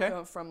overall. Okay.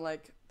 From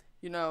like,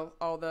 you know,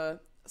 all the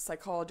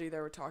psychology they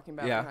were talking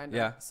about behind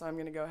it. So I'm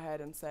gonna go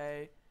ahead and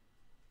say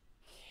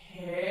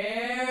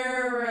character.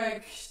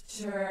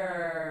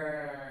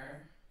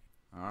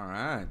 All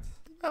right.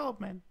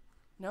 Development.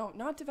 No,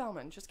 not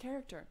development, just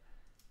character.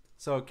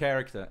 So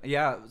character.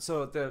 Yeah.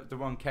 So the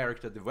one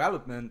character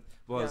development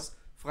was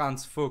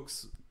Franz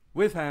Fuchs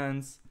with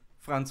hands.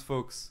 Franz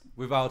Fuchs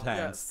without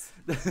hands.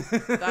 Yes.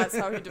 That's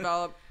how he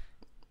developed.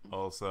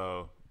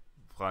 Also,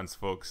 Franz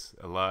Fuchs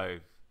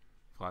alive.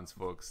 Franz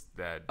Fuchs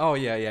dead. Oh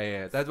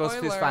yeah. That was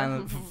his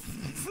final.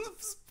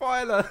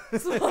 Spoiler.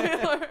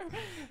 Spoiler.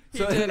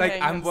 So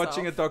like I'm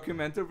watching a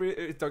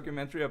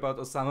documentary about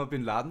Osama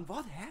bin Laden.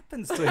 What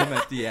happens to him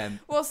at the end?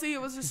 Well, see,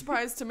 it was a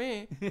surprise to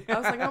me. I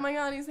was like, oh my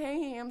god, he's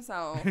hanging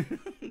himself.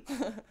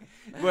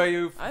 Were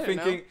you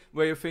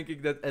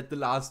thinking that at the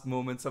last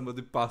moment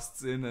somebody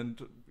busts in and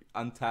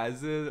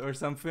unties it or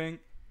something?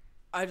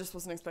 I just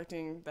wasn't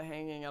expecting the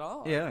hanging at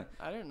all. Yeah.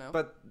 I don't know.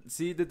 But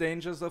see the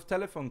dangers of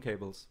telephone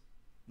cables.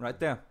 Right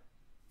there.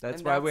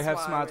 That's why we have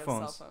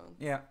smartphones. cell phones.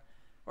 Yeah.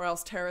 Or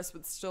else terrorists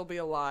would still be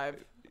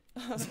alive.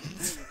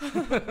 Yes.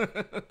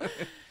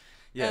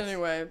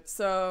 Anyway,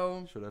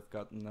 so... Should have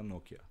gotten a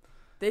Nokia.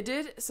 They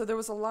did... So there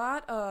was a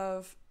lot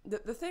of...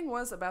 The thing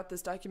was about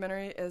this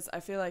documentary is I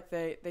feel like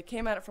they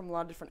came at it from a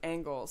lot of different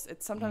angles.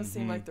 It sometimes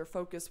seemed like their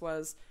focus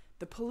was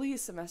the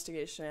police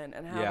investigation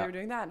and how they were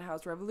doing that and how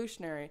it's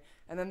revolutionary.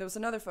 And then there was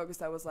another focus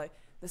that was like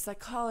the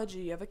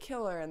psychology of a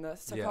killer and the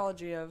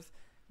psychology of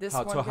this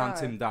how one to guy. hunt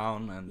him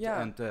down and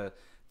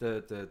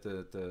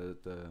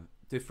the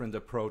different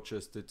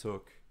approaches they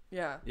took.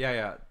 Yeah.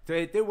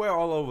 They were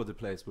all over the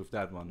place with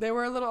that one. They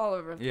were a little all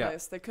over the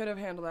place. They could have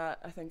handled that,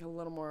 I think, a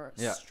little more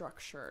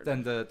structured.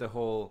 Then the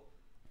whole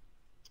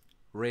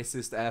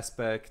racist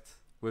aspect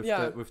with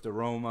the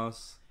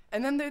Romas.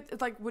 And then they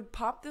like would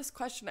pop this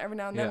question every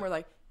now and then. We're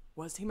like,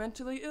 was he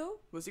mentally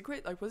ill? Was he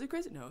crazy? Like, was he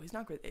crazy? No, he's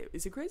not crazy.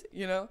 Is he crazy?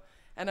 You know?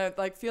 And I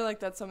like feel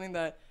like that's something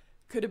that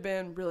could have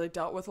been really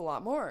dealt with a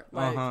lot more.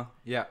 Like,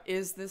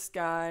 is this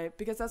guy,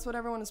 because that's what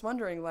everyone is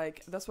wondering,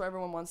 like, that's what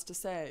everyone wants to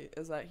say,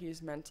 is that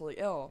he's mentally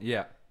ill.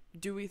 Yeah.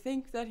 Do we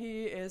think that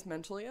he is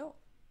mentally ill?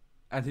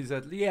 And he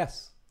said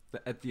yes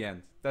at the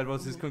end. That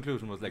was his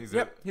conclusion, was like,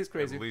 he's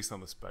crazy. At least on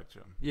the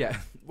spectrum. Yeah,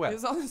 well.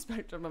 He's on the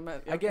spectrum.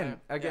 Again,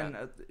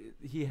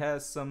 he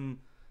has some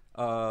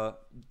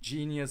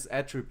genius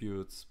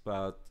attributes,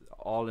 but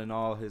all in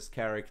all, his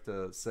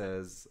character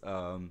says...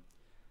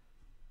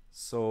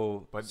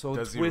 So does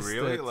twisted, he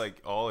really?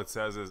 Like, all it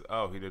says is,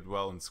 oh, he did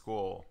well in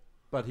school.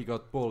 But he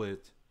got bullied.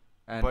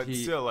 And but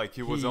still, like,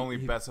 he was only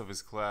best of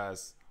his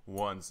class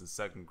once in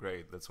second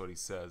grade. That's what he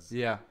says.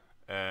 Yeah.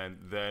 And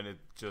then it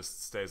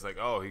just stays like,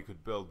 oh, he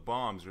could build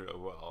bombs real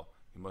well.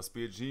 He must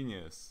be a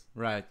genius.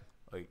 Right.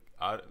 Like,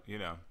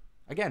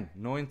 Again,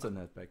 no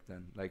internet back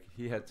then. Like,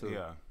 he had to...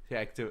 Yeah. He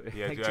had to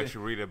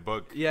actually read a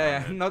book.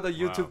 Yeah, not a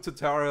YouTube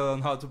tutorial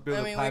on how to build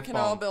a pipe bomb. I mean, we can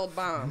all build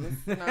bombs.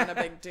 Not a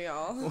big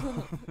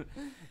deal.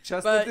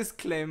 Just a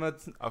disclaimer.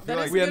 I feel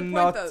like we're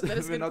not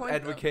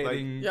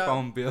advocating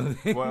bomb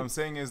building. What I'm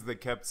saying is they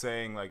kept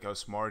saying like how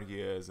smart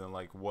he is and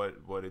like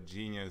what a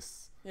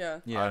genius. Yeah.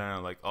 I don't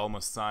know, like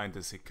almost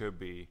scientist he could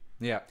be.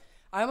 Yeah.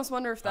 I almost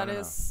wonder if that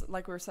is,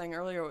 like we were saying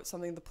earlier,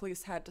 something the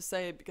police had to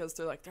say because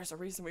they're like, there's a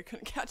reason we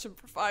couldn't catch him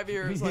for 5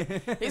 years.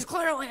 Like, he's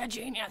clearly a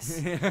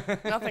genius.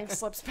 Nothing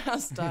slips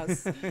past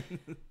us.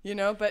 You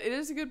know, but it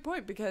is a good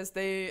point because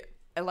they,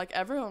 like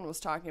everyone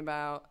was talking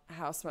about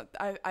how smart.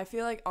 I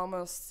feel like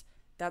almost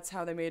that's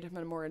how they made him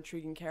a more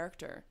intriguing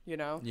character, you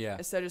know? Yeah.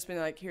 Instead of just being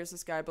like, here's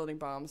this guy building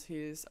bombs,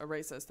 he's a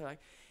racist. They're like,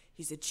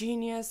 he's a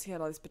genius, he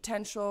had all this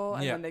potential.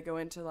 And then they go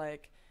into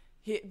like,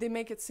 they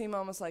make it seem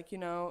almost like, you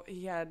know,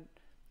 he had...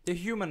 They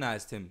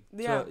humanized him.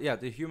 Yeah.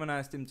 They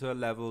humanized him to a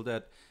level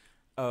that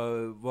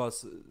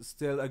was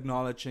still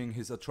acknowledging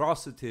his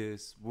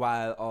atrocities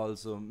while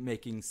also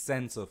making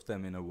sense of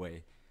them in a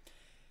way.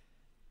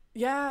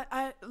 Yeah,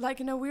 I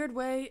like in a weird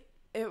way.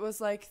 it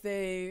was like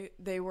they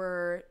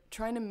were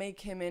trying to make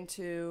him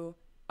into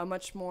a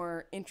much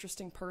more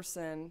interesting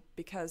person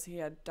because he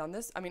had done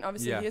this. I mean,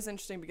 obviously he is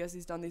interesting because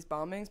he's done these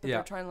bombings, but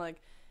they're trying to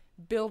like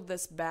build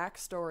this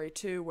backstory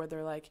too, where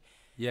they're like,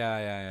 he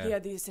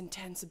had these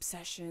intense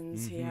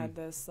obsessions. He had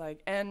this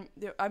like, and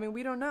I mean,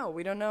 we don't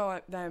know.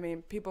 I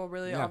mean, people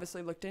really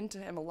obviously looked into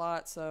him a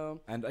lot.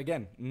 So, and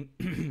again,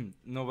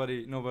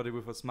 nobody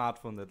with a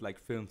smartphone that like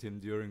filmed him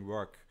during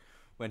work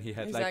when he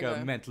had like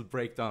a mental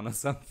breakdown or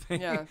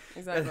something. Yeah,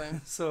 exactly.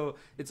 So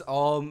it's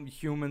all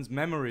humans'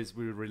 memories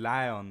we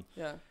rely on.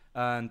 Yeah,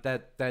 and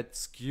that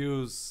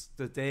skews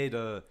the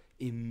data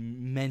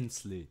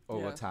immensely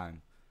over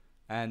time.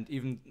 And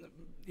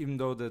even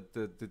though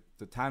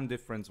the time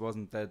difference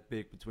wasn't that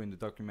big between the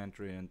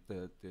documentary and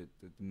the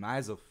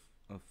demise of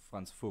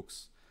Franz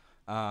Fuchs,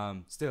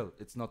 still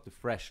it's not the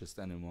freshest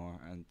anymore.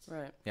 And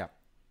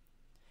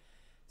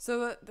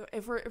so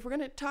if we're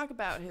gonna talk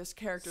about his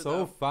character,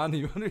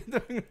 funny what we're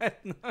doing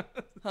right now.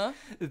 Huh?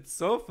 It's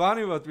so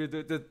funny what we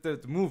do.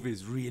 The movie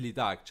is really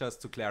dark.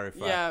 Just to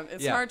clarify. Yeah,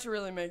 it's hard to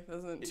really make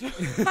this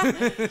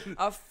into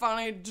a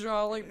funny,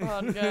 jolly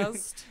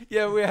podcast.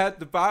 Yeah, we had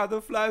the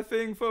butterfly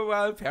thing for a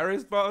while.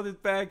 Paris brought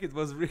it back. It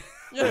was really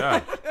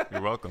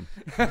you're welcome.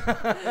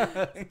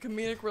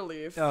 Comedic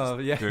relief. Oh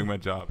yeah, doing my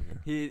job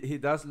here. He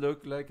does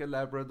look like a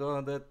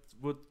Labrador that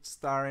would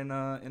star in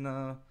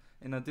a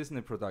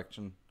Disney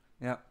production.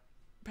 Yeah.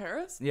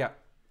 Paris? Yeah.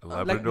 A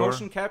Labrador? Like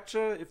motion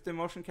capture, if they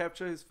motion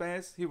capture his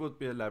face, he would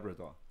be a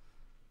Labrador.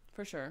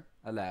 For sure.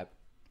 A lab.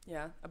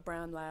 Yeah, a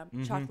brown lab.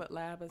 Chocolate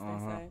lab, as they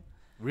say.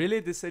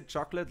 Really? They say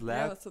chocolate lab?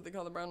 Yeah, that's what they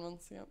call the brown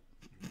ones,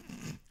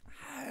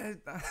 I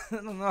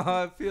don't know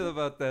how I feel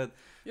about that.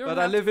 But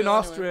I live in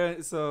Austria,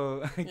 anyway.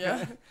 so...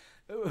 Yeah.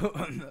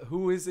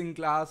 Who is in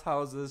glass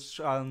houses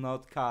shall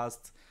not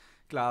cast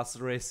glass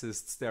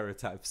racist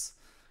stereotypes.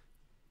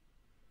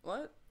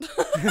 What?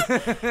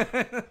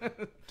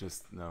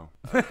 Just no.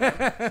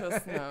 Okay,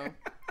 just no.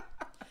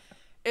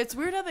 It's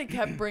weird how they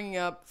kept bringing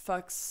up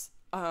Fuchs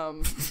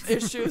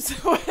issues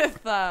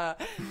with women.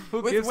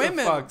 Who gives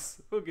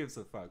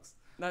a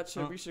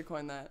fucks? We should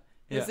coin that.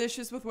 His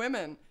issues with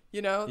women.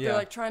 You know, they're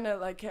like trying to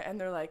like, and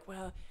they're like,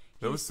 well.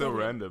 That was so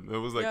random. It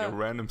was like a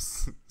random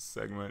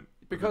segment.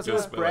 Because he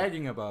was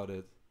bragging about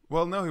it.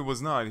 Well, no, he was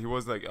not. He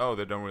was like, oh,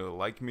 they don't really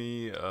like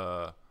me.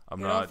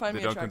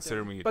 They don't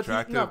consider me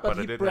attractive. But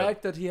he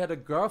bragged that he had a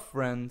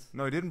girlfriend.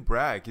 No, he didn't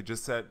brag. He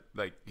just said,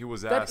 like, he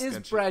was asked. That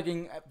is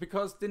bragging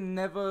because they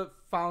never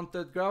found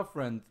that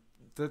girlfriend.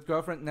 That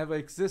girlfriend never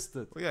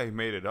existed. Well, yeah, he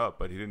made it up,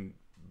 but he didn't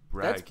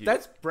brag.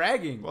 That's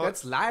bragging. Well,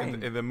 that's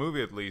lying. In the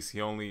movie, at least,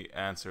 he only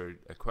answered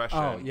a question.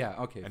 Oh, yeah,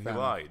 okay. And he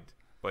lied.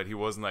 But he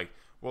wasn't like,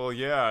 well,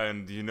 yeah,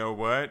 and you know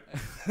what?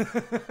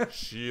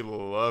 She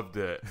loved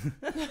it.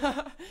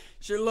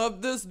 She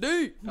loved this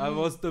dude. I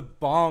was the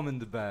bomb in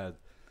the bed.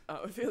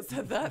 Oh, if he had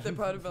said that, they'd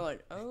probably been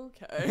like,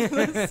 okay,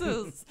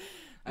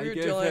 you're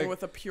dealing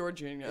with a pure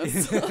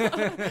genius.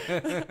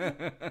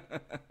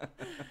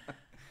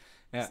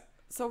 Yeah.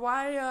 So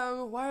why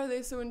are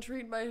they so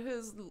intrigued by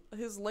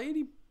his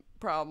lady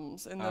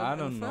problems in the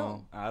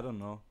film? I don't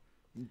know.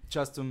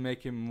 Just to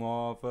make him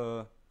more of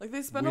a like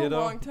they spent weirdo. a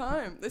long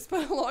time. They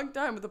spent a long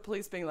time with the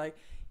police being like,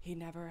 he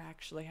never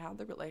actually had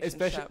the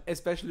relationship.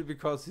 Especially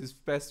because his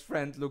best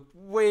friend looked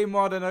way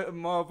more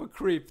of a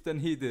creep than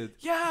he did.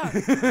 Yeah.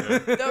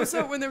 That was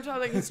so when they were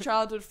talking like his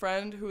childhood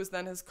friend who was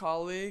then his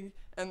colleague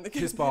and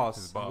his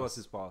boss. He was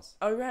his boss.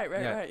 Oh right,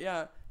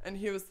 yeah. And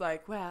he was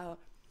like, well,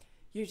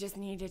 you just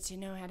needed to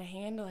know how to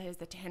handle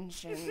his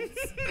attentions.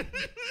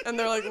 And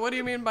they're like, what do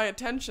you mean by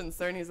attentions,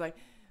 sir? And he's like,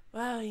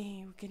 well,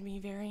 you can be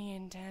very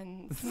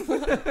intense.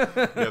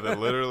 Yeah, they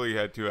literally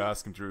had to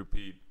ask him to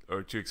repeat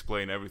or to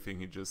explain everything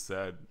he just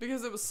said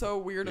because it was so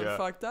weird and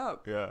fucked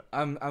up. Yeah,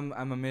 I'm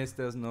amazed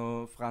there's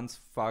no Franz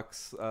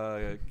Fuchs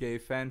gay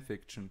fan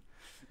fiction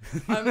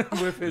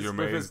with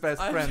his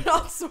best friend. I'm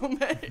not so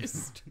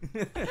amazed.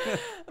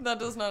 That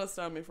does not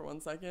astound me for 1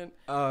 second.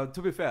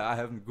 To be fair, I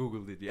haven't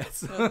Googled it yet,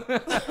 so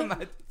I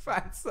might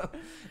find some.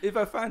 If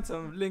I find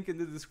some link in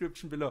the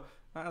description below,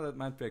 that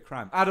might be a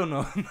crime. I don't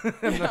know.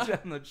 I'm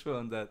not sure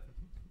on that.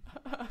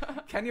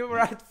 Can you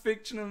write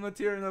fictional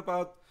material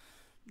about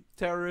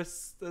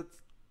terrorists?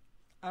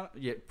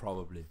 Yeah,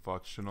 probably.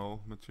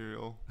 Functional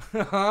material.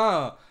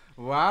 Wow.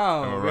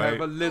 Right. We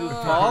have a little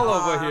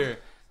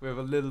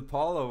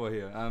Paul over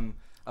here.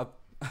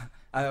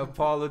 I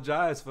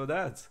apologize for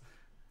that.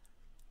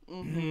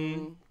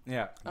 Mm-hmm.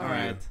 Yeah. All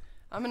right.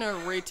 I'm gonna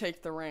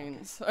retake the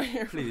reins.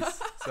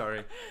 Please.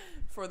 Sorry.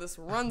 For this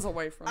runs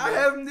away from me. I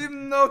haven't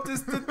even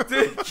noticed the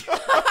dick.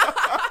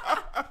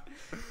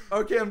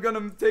 Okay, I'm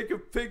gonna take a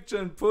picture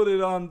and put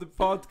it on the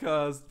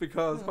podcast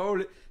because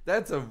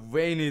that's a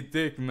veiny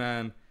dick,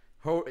 man.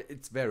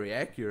 It's very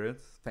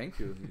accurate. Thank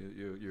you.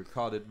 You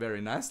caught it very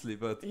nicely,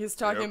 but he's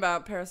talking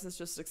about Paris has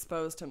just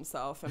exposed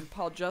himself, and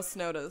Paul just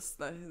noticed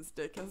that his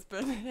dick has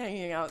been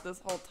hanging out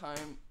this whole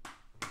time.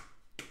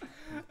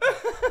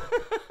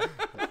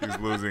 He's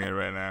losing it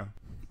right now.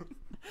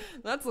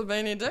 That's a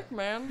veiny dick,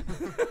 man.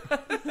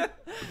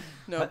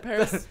 No,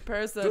 Paris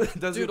said,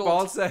 does your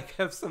ballsack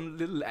have some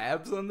little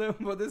abs on them?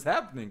 What is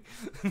happening?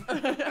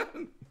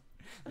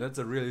 That's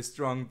a really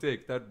strong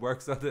dick. That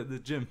works out at the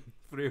gym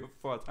 3 or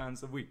 4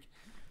 times a week.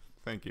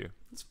 Thank you.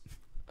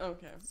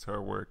 Okay. It's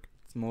hard work.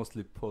 It's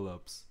mostly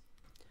pull-ups.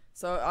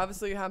 So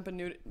obviously you haven't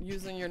been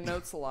using your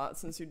notes a lot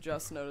since you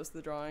just noticed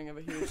the drawing of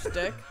a huge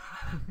dick.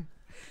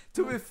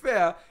 To be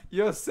fair,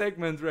 your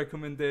segment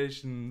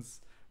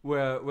recommendations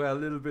were a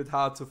little bit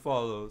hard to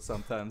follow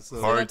sometimes.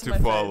 So hard to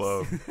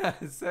follow. I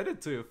said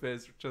it to your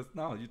face just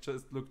now. You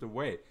just looked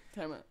away.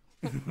 Damn it.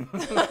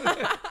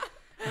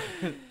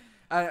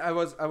 I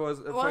was.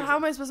 Well, how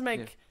am I supposed to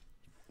make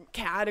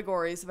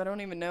categories if I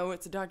don't even know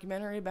it's a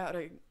documentary about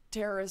a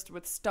terrorist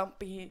with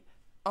stumpy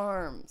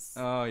arms?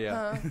 Oh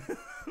yeah.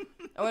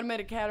 I would have made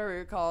a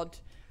category called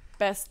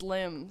Best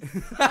Limbs.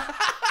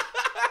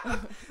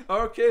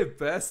 Okay,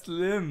 best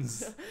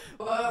limbs.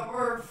 What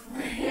were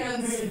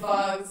Franz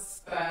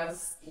Fuchs'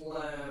 best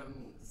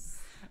limbs?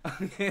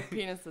 Okay.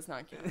 Penis does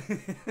not count.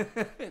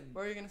 What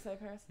were you gonna say,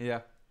 Paris? Yeah.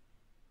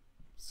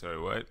 Sorry,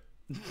 what?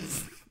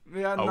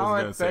 We are I now wasn't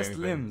at gonna best say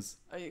anything. limbs.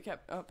 Oh, you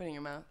kept opening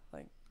your mouth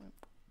like.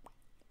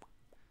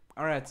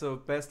 All right, so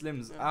best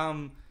limbs.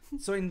 Yeah.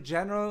 So in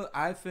general,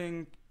 I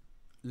think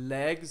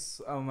legs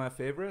are my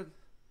favorite.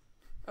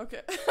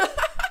 Okay.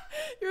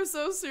 You're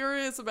so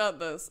serious about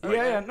this. Yeah,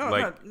 Okay. yeah, no,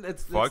 Like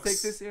let's fucks?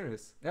 take this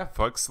serious. Yeah.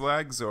 Fucks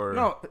legs or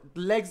No,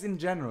 legs in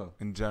general.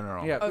 in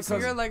general? Yeah, Oh, so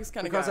because, your legs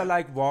kind of because I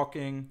like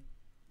walking,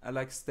 I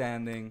like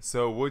standing.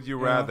 So would you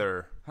Yeah.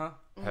 rather Huh?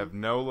 have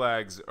no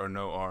legs or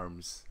no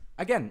arms?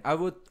 Again, I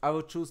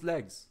would choose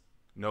legs.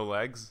 No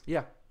legs?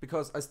 Yeah,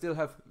 because I still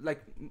have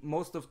like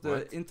most of the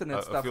What? internet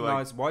I stuff feel now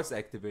like- is voice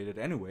activated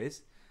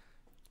anyways.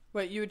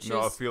 Wait, you would choose.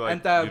 No, I feel like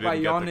and the you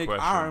didn't get the bionic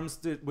question. arms,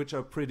 which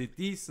are pretty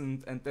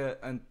decent,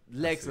 and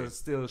legs see. are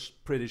still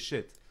pretty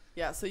shit.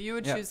 Yeah, so you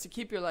would Yeah. choose to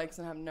keep your legs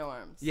and have no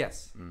arms.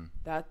 Yes. Mm.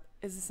 That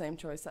is the same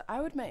choice that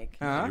I would make.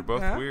 You're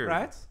both weird.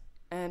 right?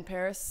 And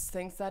Paris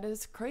thinks that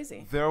is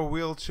crazy. There are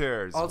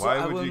wheelchairs. Also, Why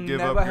I would will you give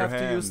never up your have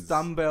to use hands?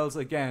 dumbbells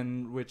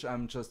again, which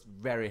I'm just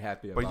very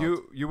happy about. But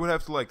you would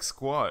have to like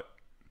squat.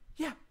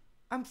 Yeah,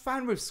 I'm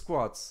fine with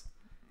squats.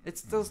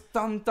 It's those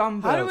dumb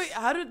dumbbells.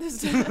 How did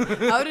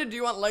do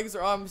you want legs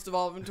or arms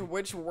devolve into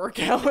which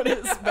workout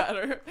is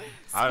better?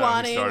 I don't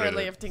know, he Squatting or started it.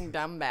 lifting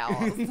dumbbells?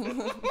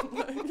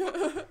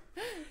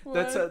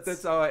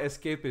 That's our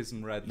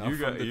escapism right now. You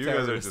from the guys are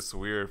terrorists. just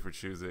weird for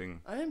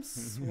choosing I am I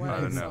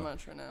sweating don't so know.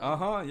 much right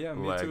now. Yeah,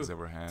 me legs too.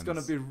 over hands It's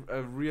gonna be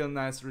a real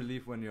nice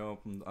relief when you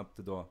open up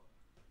the door.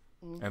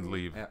 and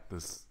leave Yeah.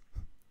 this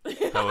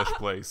hellish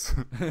place.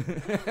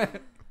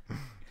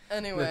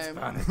 Anyway, Let's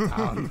burn it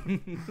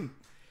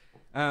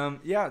down.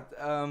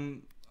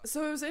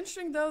 so it was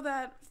interesting though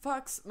that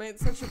Fuchs made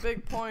such a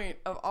big point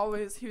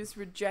of he was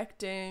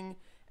rejecting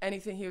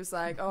anything. He was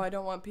like, oh, I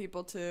don't want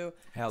people to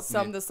Help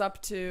sum me. this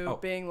up to Oh.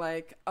 being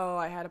like, oh,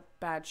 I had a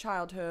bad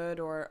childhood,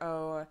 or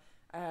oh,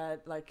 I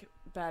had like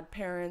bad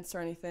parents or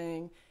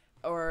anything.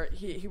 Or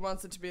he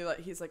wants it to be like,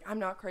 he's like, I'm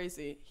not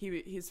crazy.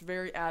 He's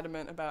very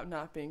adamant about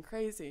not being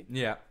crazy.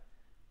 Yeah.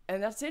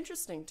 And that's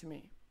interesting to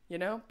me, you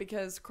know,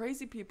 because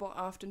crazy people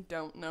often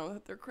don't know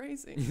that they're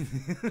crazy.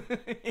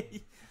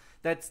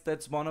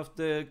 That's one of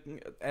the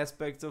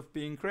aspects of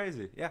being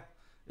crazy. Yeah,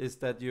 is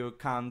that you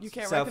can't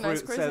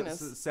recognize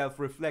craziness.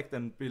 self-reflect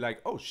and be like,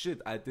 oh shit,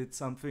 I did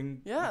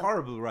something Yeah.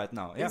 horrible right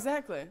now. Yeah.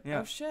 Exactly. Yeah.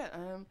 Oh shit.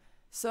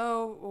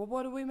 So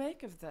what do we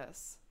make of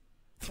this,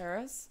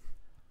 Paris?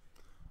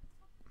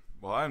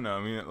 Well, I don't know.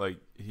 I mean, like,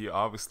 he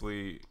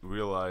obviously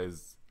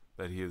realized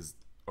that he is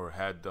or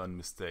had done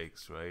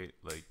mistakes, right?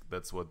 Like,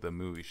 that's what the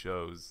movie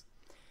shows.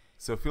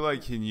 So I feel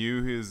like he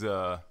knew he's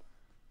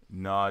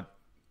not,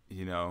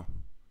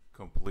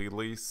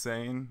 completely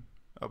sane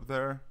up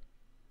there.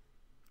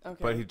 Okay.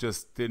 But he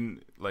just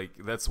didn't, like,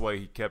 that's why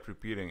he kept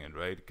repeating it,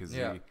 right? Because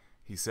Yeah.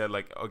 he said,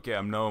 like, okay,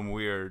 I'm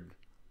weird,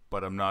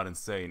 but I'm not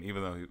insane,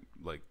 even though he,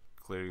 like,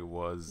 clearly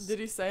was. Did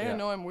he say, Yeah. I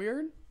know I'm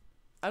weird?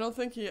 I don't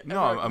think he.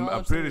 No, ever I'm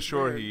acknowledged pretty that he's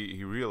sure weird.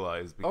 he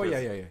realized Oh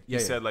because yeah. he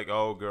said like,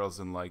 oh, girls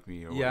didn't like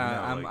me or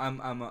Yeah, what,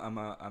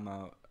 I'm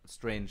a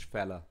strange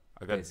fella.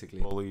 I got basically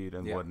bullied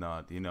and Yeah.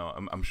 whatnot.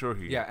 I'm sure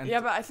he. Yeah, and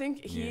Yeah, but I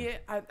think Yeah.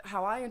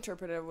 how I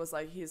interpreted it was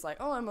like, he's like,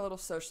 oh, I'm a little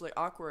socially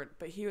awkward,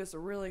 but he was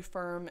really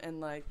firm in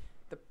like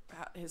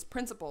his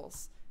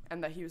principles,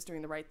 and that he was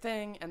doing the right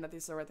thing, and that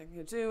this is the right thing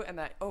to do, and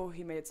that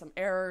he made some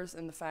errors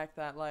in the fact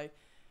that like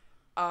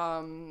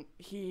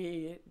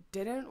he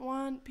didn't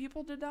want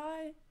people to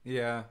die.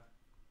 yeah.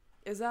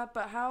 Is that?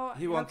 But how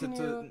He how wanted can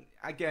to you-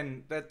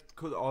 again. That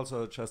could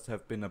also just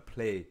have been a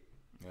play.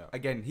 Yeah.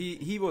 Again,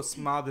 he was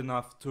smart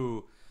enough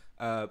to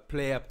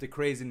play up the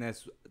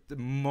craziness the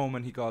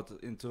moment he got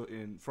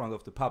in front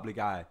of the public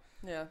eye.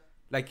 Yeah.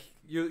 Like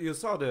you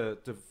saw the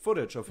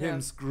footage of him Yeah.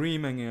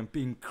 screaming and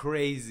being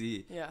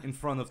crazy Yeah. in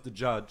front of the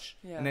judge,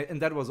 Yeah.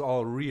 and that was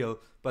all real.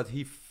 But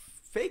he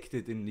faked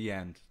it in the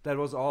end. That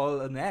was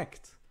all an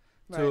act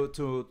Right.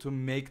 to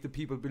make the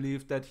people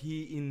believe that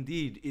he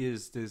indeed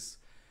is this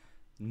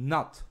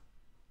nut.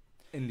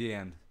 In the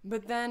end.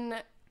 But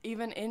then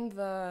even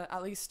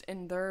at least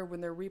in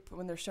when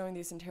they're showing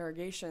these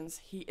interrogations,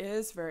 he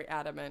is very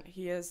adamant.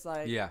 He is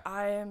like,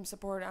 I'm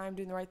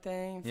doing the right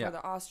thing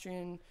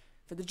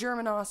for the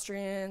German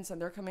Austrians,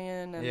 and they're coming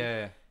in,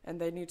 and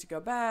they need to go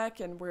back,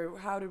 and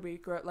how did we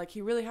grow? Like,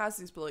 he really has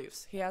these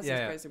beliefs. He has these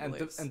crazy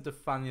beliefs. And the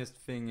funniest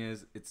thing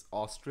is, it's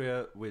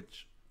Austria,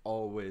 which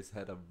always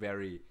had a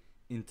very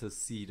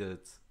interceded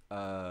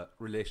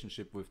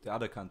relationship with the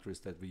other countries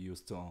that we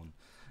used to own.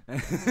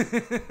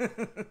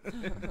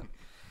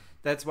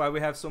 That's why we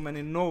have so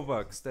many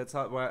Novaks. That's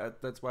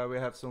why we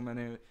have so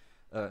many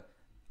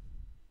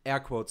air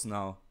quotes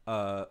now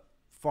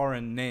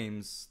foreign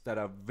names that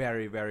are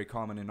very, very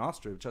common in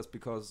Austria, just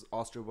because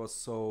Austria was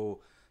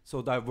so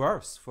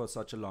diverse for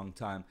such a long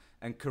time.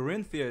 And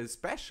Carinthia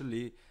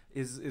especially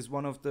is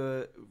one of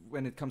the,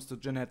 when it comes to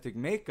genetic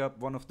makeup,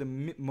 one of the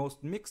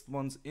most mixed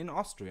ones in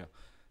Austria.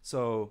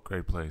 So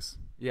great place.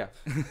 Yeah.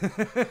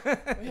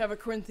 We have a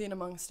Corinthian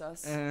amongst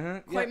us.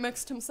 Quite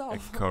mixed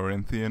himself. A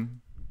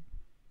Corinthian.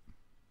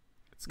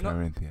 It's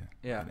Carinthia.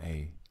 Yeah. An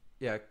A.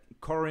 Yeah,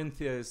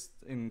 Corinthia is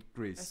in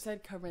Greece. I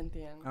said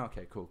Corinthian.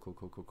 Okay, cool. Cool.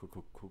 Cool.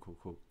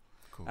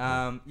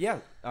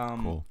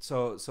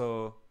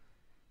 So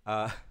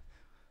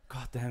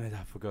God damn it,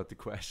 I forgot the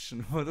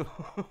question.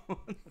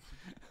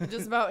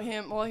 Just about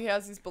him. Well, he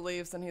has these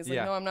beliefs, and he's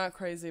like, no, I'm not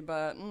crazy,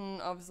 but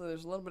obviously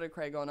there's a little bit of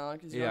cray going on,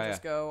 because you don't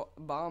just go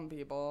bomb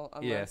people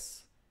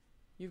unless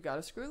you've got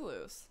a screw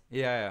loose.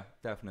 Yeah,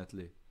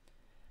 definitely.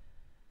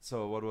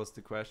 So what was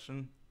the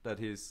question? That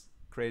he's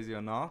crazy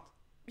or not?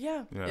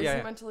 Yeah. Is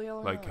he mentally ill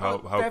or like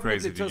not? How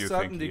crazy do you think he is? To a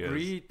certain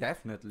degree,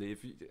 definitely.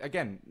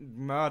 Again,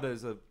 murder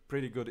is a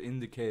pretty good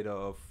indicator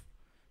of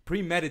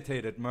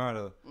premeditated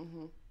murder.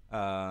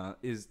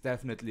 Is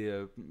definitely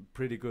a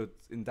pretty good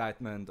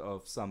indictment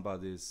of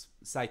somebody's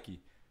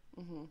psyche.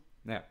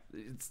 Yeah,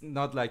 it's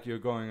not like you're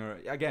going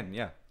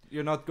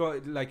you're not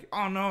going like,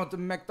 oh no, the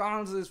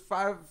McDonald's is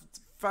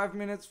five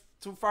minutes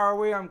too far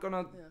away, I'm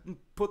gonna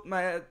put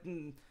my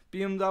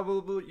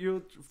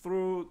BMW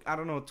through, I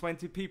don't know,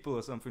 20 people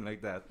or something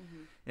like that.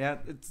 Yeah,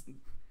 it's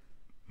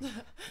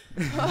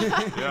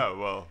yeah,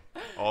 well,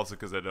 also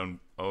because I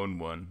don't own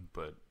one,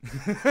 but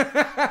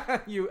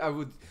I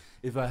would.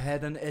 If I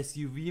had an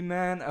SUV,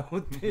 man, I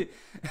would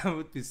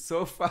be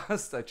so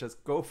fast. I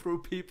just go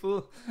through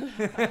people.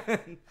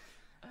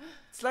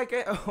 It's like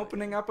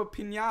opening up a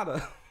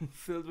piñata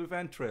filled with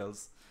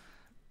entrails.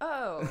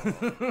 Oh.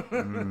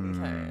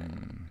 Okay.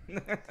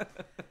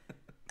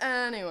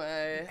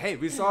 Anyway. Hey,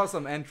 we saw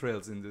some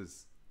entrails in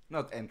this.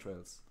 Not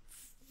entrails.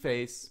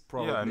 Face,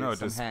 probably. Yeah, no,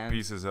 some just hand.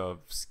 pieces of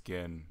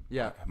skin.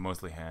 Yeah.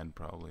 Mostly hand,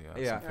 probably.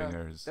 Yeah. Some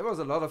fingers. There was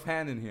a lot of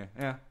hand in here.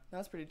 Yeah.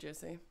 That's pretty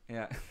juicy.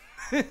 Yeah.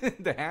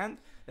 The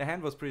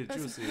hand was pretty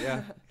juicy,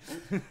 yeah.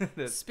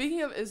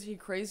 Speaking of is he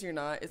crazy or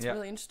not, it's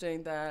really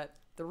interesting that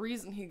the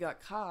reason he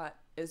got caught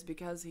is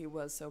because he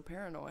was so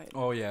paranoid.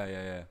 Oh,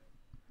 yeah.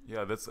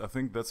 Yeah, I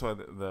think that's why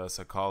the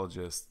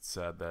psychologist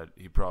said that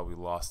he probably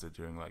lost it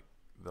during like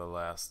the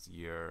last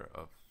year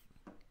of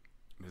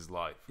his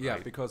life. Yeah,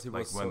 right? because he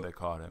was when they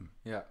caught him.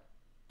 Yeah.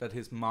 That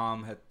his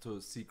mom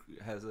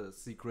has a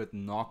secret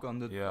knock on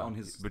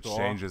his which door.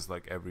 changes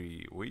like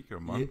every week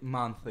or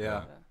month.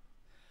 Yeah.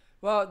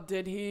 Well,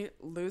 did he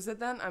lose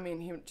it then? I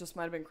mean, he just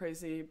might have been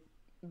crazy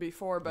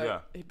before,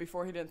 but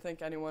before he didn't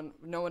think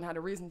no one had a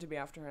reason to be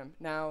after him.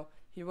 Now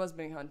he was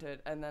being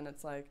hunted, and then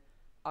it's like,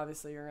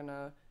 obviously you're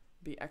gonna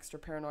be extra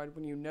paranoid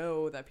when you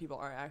know that people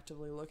are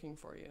actively looking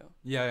for you.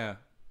 Yeah.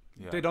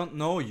 They don't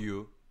know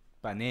you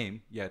by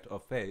name yet or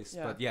face,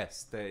 but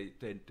yes, they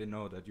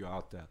know that you're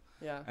out there.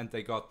 Yeah. And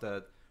they got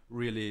that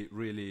really,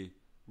 really,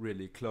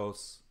 really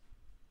close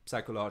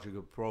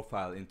psychological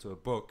profile into a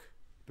book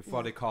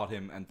before they caught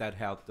him, and that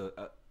helped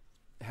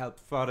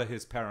further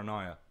his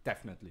paranoia,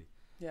 definitely.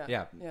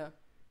 Yeah.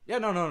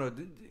 No.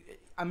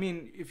 I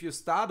mean, if you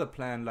start a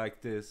plan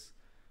like this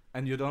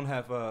and you don't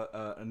have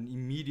an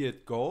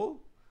immediate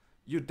goal,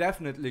 you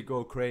definitely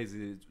go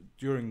crazy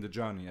during the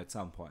journey at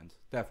some point.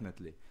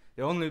 Definitely.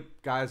 The only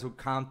guys who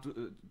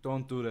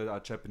don't do that are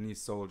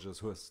Japanese soldiers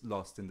who are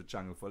lost in the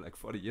jungle for like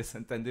 40 years,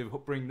 and then they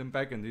bring them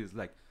back, and he's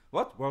like,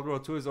 what? World War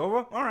II is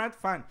over? All right,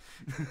 fine.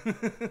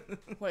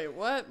 Wait,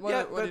 what? What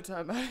are you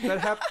talking about?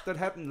 that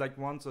happened like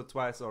once or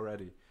twice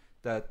already.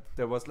 That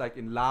there was like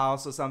in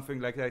Laos or something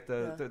like that.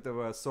 There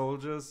were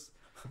soldiers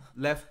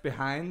left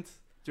behind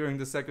during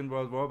the Second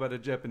World War by the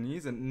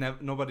Japanese, and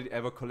nobody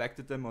ever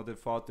collected them, or they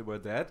thought they were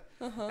dead.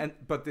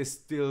 But they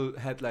still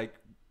had like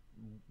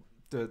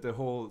the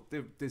whole.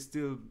 They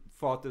still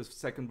thought the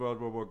Second World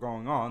War were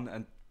going on,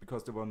 and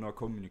because there were no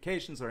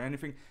communications or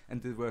anything,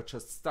 and they were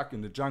just stuck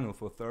in the jungle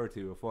for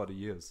 30 or 40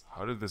 years.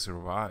 How did they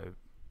survive?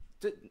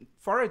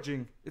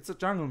 Foraging. It's a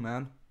jungle,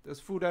 man. There's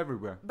food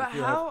everywhere. But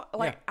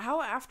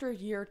how after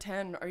year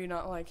 10 are you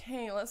not like,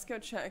 hey, let's go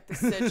check the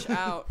stitch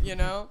out, you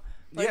know?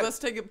 Like, let's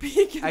take a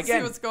peek and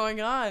see what's going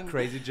on.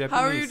 Crazy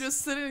Japanese. How are you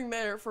just sitting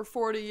there for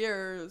 40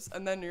 years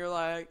and then you're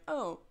like,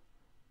 oh,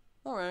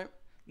 all right.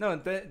 No,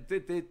 they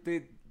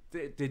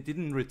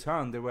didn't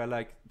return. They were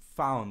like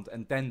found,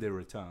 and then they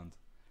returned.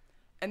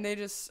 And they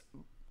just,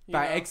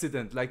 by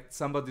accident, like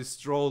somebody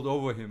strolled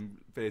over him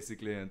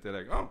basically, and they're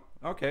like, oh,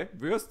 okay,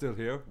 we're still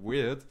here,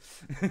 weird.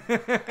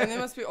 And they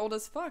must be old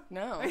as fuck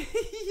now.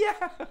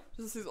 Yeah,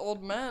 just these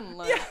old men,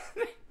 like.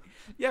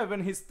 Yeah,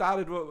 when he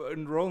started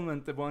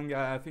enrollment, the one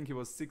guy, I think he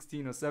was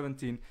 16 or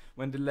 17.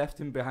 When they left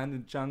him behind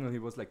in the jungle, he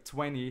was like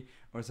 20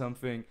 or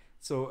something.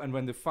 So, and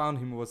when they found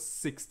him, he was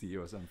 60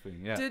 or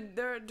something. Yeah. Did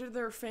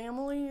their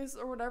families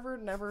or whatever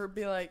never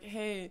be like,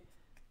 hey,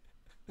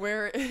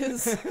 where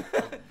is?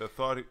 They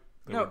thought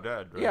they were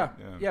dead, right?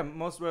 Yeah.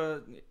 Most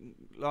were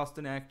lost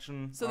in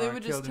action. So they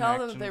would just tell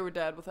them that they were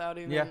dead without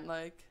even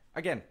like.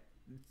 Again,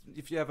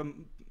 if you have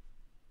an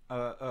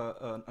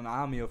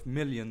army of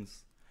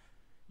millions.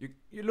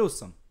 You lose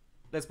some.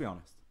 Let's be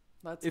honest.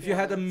 If you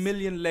had a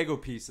million Lego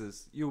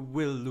pieces, you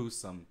will lose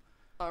some.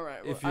 All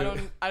right. Well,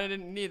 I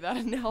didn't need that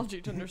analogy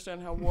to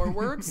understand how war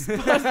works.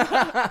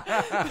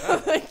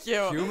 Thank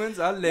you. Humans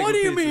are Lego pieces. What do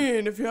you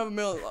mean? If you have a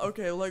million,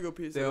 okay, Lego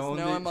pieces. Now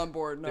I'm on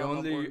board.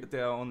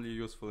 They are only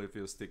useful if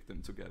you stick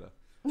them together.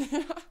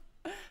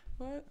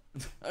 What?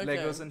 Okay.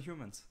 Legos and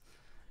humans.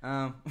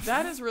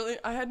 That is really,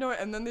 I had no,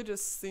 and then they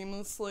just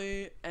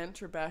seamlessly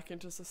enter back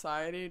into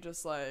society,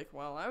 just like,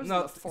 well, I was in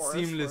the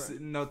forest.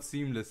 Not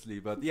seamlessly,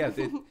 but yeah,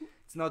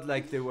 it's not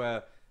like they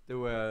were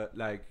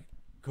like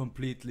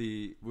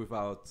completely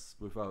without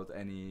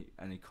any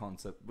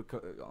concept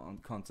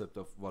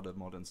of what a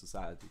modern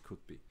society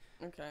could be.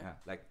 Okay. Yeah,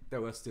 like there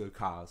were still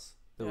cars,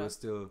 there were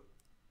still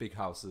big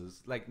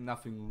houses, like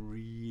nothing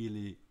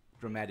really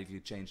dramatically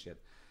changed yet.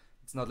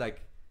 It's not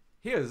like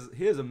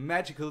here's a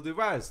magical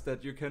device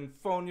that you can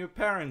phone your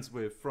parents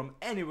with from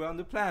anywhere on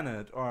the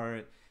planet,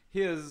 or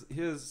here's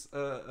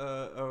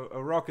a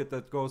rocket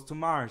that goes to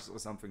Mars or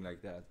something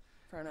like that.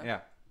 Fair enough.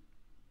 Yeah.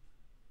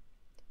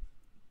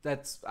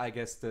 That's, I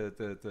guess,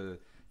 the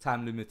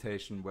time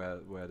limitation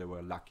where they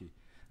were lucky.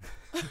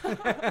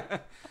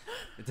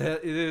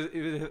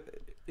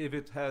 If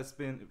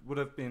it would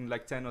have been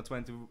like 10 or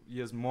 20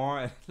 years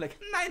more, like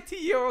a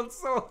 90-year-old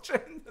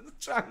soldier in the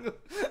jungle.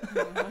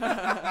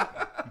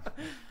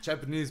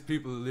 Japanese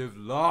people live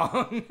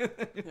long.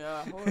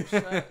 Yeah, holy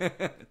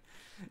shit.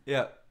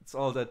 Yeah, it's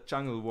all that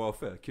jungle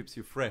warfare keeps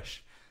you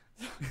fresh.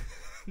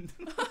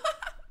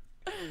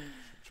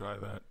 Try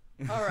that.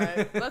 All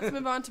right, let's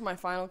move on to my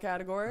final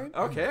category.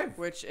 Okay.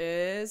 Which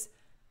is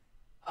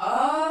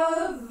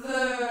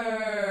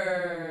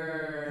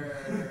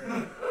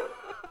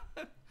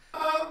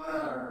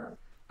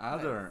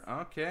Other.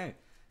 Okay.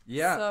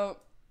 Yeah. So,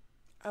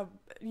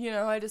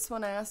 I just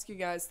want to ask you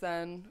guys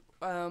then,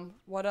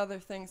 what other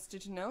things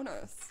did you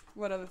notice?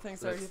 What other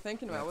things are you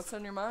thinking about? What's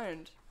on your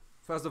mind?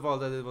 First of all,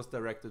 that it was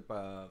directed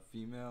by a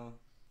female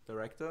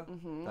director.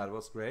 Mm-hmm. That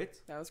was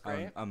great. That was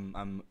great.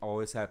 I'm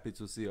always happy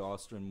to see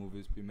Austrian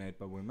movies be made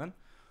by women,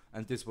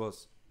 and this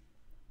was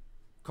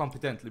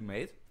competently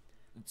made.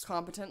 It's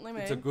competently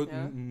made. It's a good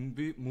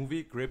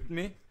movie. Gripped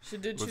me. She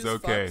did choose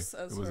okay. Fuchs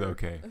as It was her.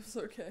 Okay. It was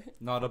okay.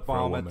 Not a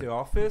bomb at the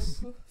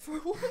office. For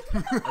a woman.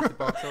 At the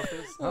box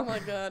office. Oh my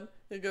god.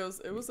 He goes,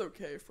 it was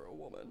okay for a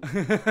woman.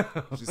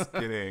 Just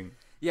kidding.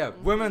 Yeah,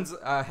 women's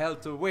are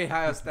held to way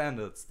higher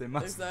standards. They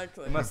must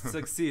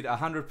succeed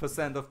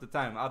 100% of the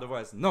time.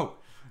 Otherwise, no.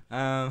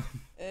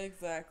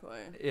 Exactly.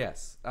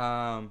 Yes.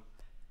 I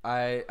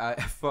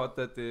thought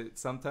that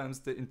sometimes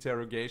the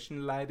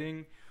interrogation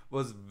lighting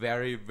was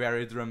very,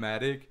 very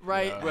dramatic.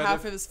 Right,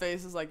 half of his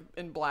face is like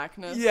in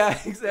blackness. Yeah,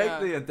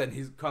 exactly. Yeah. And then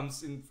he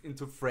comes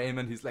into frame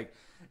and he's like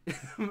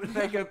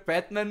like a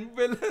Batman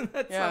villain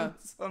at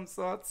some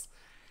sorts.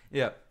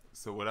 Yeah.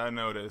 So what I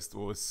noticed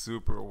was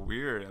super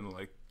weird, and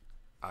like,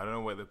 I don't know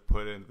what they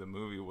put into the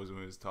movie was when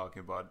he was talking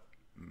about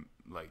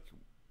like,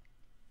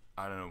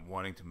 I don't know,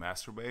 wanting to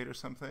masturbate or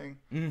something,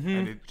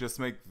 and it just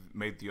made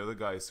the other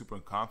guy super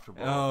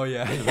uncomfortable. Oh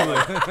yeah.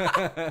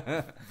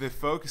 They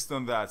focused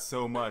on that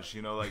so much,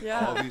 like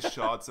all these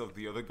shots of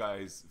the other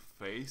guy's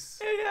face.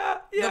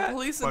 Yeah. The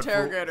police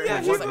interrogator.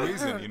 For what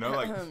reason?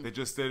 Like they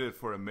just did it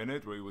for a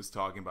minute where he was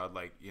talking about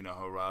like,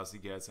 how aroused he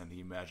gets, and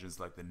he imagines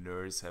like the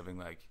nurse having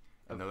like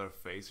another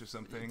face or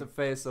something. The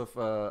face of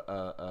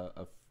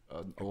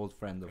an old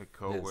friend of a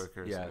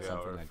coworker, or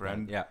a like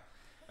friend. That. Yeah.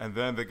 And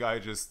then the guy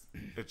just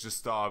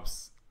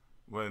stops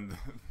when the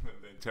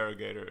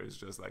interrogator is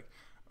just like,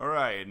 all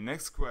right,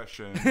 next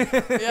question.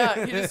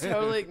 Yeah, he just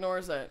totally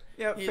ignores it.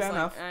 Yeah, he's fair like,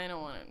 enough. I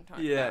don't want to talk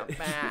about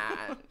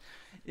that.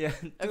 Yeah,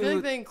 I feel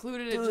like they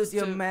included it just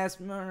your mass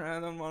murder. I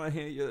don't want to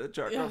hear your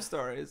jerk-off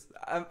stories.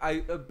 I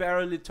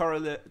barely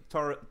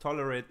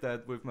tolerate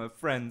that with my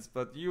friends,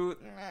 but we're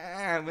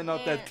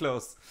not that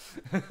close.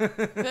 I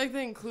feel like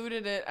they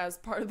included it as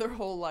part of their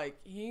whole, like,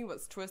 he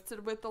was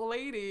twisted with the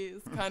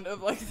ladies kind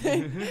of like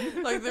thing.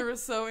 Like, they were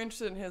so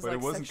interested in his, but like,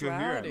 it wasn't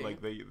sexuality.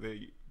 coherent. Like,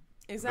 they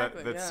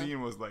exactly, that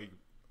scene was, like,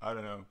 I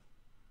don't know,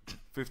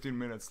 15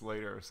 minutes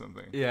later or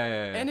something. Yeah.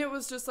 And it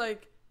was just,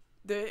 like,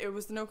 it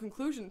was no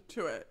conclusion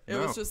to it. It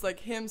was just like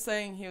him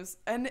saying he was,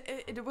 and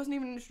it wasn't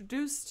even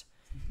introduced.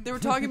 They were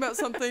talking about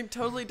something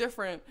totally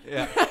different.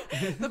 Yeah.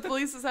 The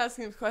police is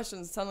asking him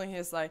questions. Suddenly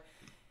he's like,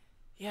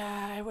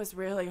 yeah, I was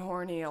really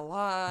horny a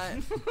lot.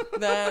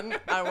 Then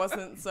I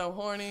wasn't so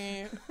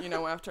horny,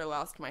 after I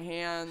lost my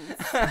hands.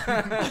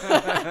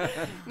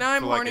 Now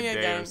I'm horny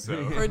again.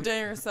 For a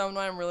day or so, now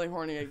I'm really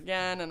horny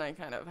again, and I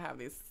kind of have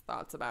these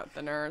thoughts about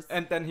the nurse.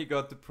 And then he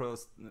got the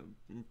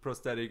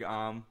prosthetic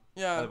arm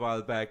a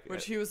while back.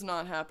 Which he was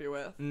not happy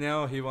with.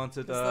 No, he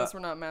wanted... those were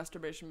not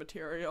masturbation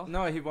material.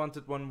 No, he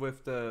wanted one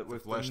with the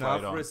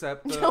nerve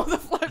receptor. No, the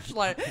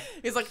flashlight.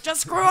 He's like,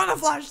 just screw on the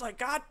flashlight,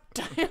 god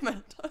damn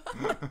it.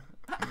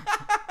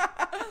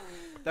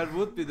 That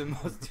would be the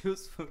most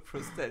useful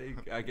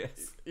prosthetic, I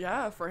guess.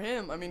 Yeah, for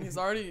him. I mean, he's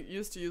already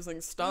used to using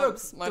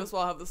stumps. Might as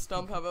well have the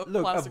stump have a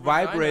plastic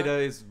vagina. Vibrator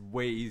is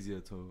way easier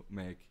to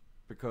make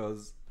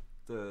because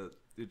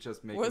you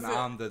just make an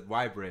arm that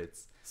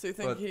vibrates. So you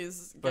think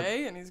he's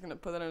gay and he's going to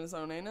put that in his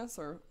own anus?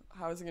 Or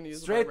how is he going to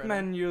use straight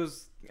men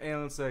use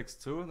anal sex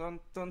too.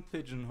 Don't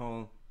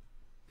pigeonhole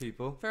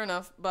people. Fair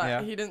enough,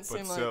 but he didn't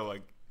seem still,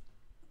 like...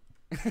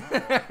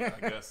 I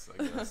guess.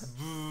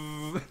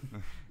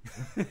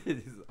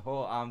 His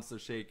whole arms are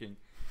shaking.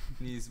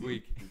 He's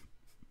weak.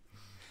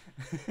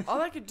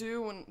 All I could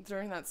do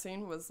during that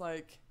scene was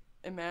like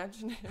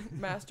imagine him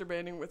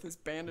masturbating with his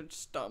bandaged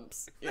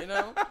stumps,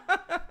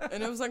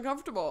 And it was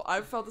uncomfortable.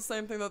 I felt the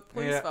same thing that the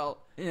police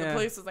felt. Yeah. The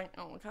police was like,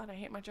 oh god, I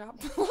hate my job.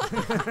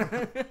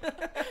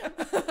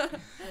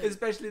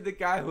 Especially the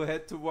guy who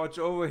had to watch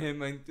over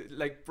him and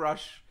like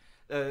brush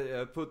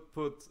put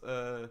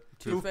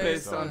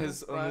toothpaste on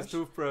his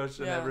toothbrush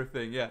and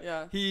everything.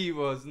 Yeah. He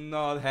was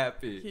not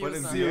happy. But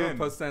in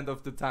 0%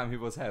 of the time he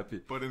was happy.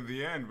 But in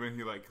the end, when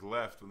he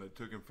left, when they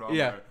took him from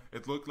there,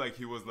 it looked like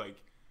he was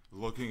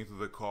looking into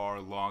the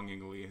car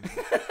longingly.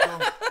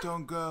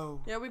 Don't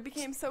go. Yeah, we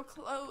became so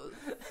close.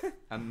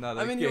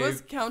 He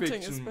was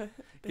counting his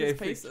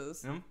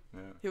paces.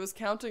 He was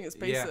counting his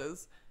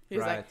paces. He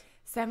was like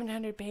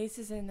 700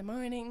 paces in the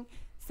morning.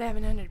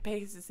 700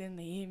 paces in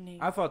the evening.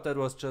 I thought that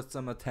was just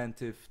some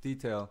attentive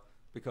detail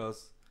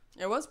because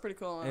it was pretty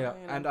cool. Yeah,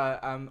 and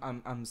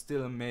I'm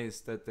still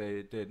amazed that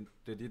they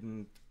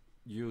didn't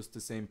use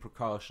the same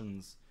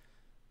precautions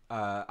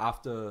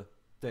after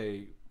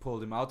they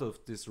pulled him out of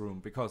this room,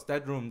 because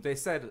that room, they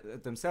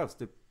said themselves,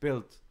 they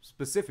built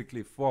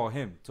specifically for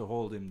him to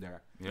hold him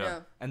there.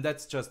 Yeah. And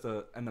that's just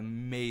an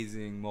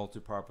amazing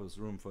multi-purpose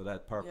room for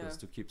that purpose,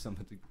 to keep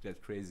somebody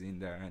that crazy in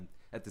there and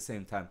at the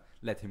same time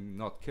let him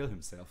not kill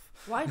himself.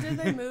 Why did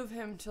they move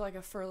him to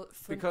a fully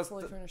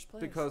furnished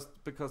place?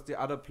 Because the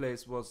other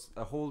place was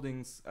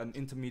an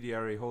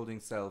intermediary holding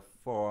cell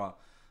for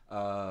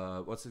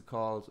what's it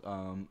called?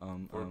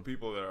 For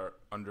people that are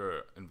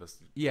under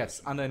investigation. Yes,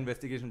 under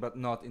investigation, but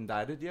not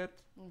indicted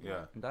yet. Mm-hmm.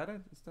 Yeah.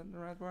 Indicted? Is that the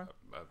right word?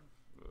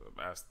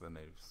 Ask the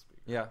native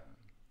speaker. Yeah.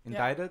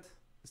 Indicted?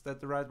 Is that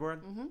the right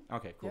word? Mm-hmm.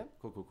 Okay, cool. Yep.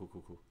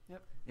 Cool.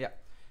 Yep. Yeah.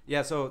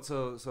 Yeah, so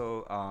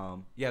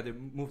they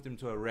moved him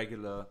to a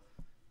regular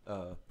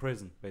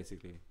prison,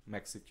 basically.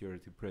 Max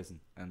security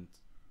prison. And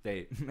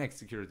max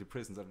security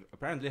prisons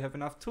apparently have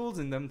enough tools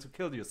in them to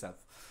kill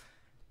yourself.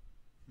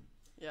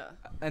 Yeah.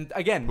 And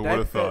again,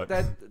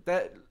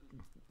 that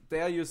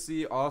there you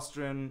see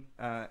Austrian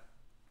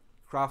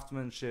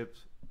craftsmanship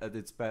at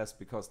its best,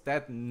 because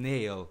that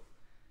nail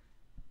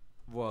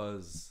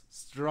was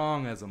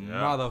strong as a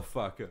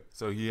motherfucker.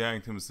 So he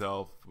hanged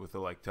himself with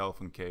a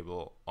telephone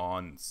cable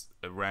on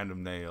a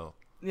random nail.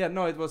 Yeah,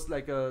 no, it was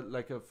like a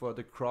for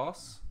the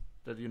cross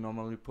that you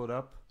normally put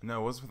up.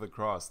 No, it was for the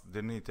cross.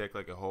 Didn't he take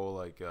a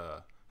whole a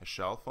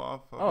shelf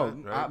off of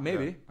it, right?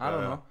 Maybe. Yeah. I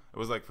don't know. It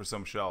was for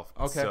some shelf.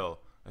 But still,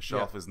 a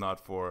shelf is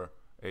not for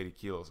 80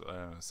 kilos,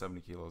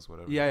 70 kilos,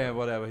 whatever. Yeah,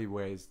 whatever he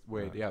weighed.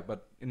 Yeah,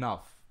 but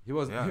enough. He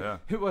wasn't.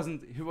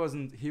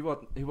 He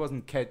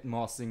wasn't Kate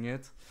Mossing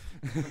it.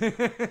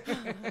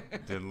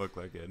 Didn't look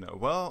like it. No.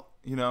 Well,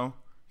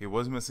 he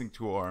was missing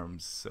 2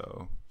 arms,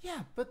 so.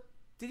 Yeah, but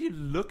did you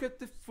look at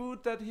the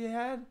food that he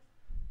had?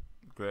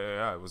 Great.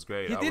 Yeah, it was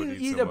great. He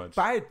didn't eat a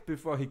bite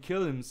before he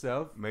killed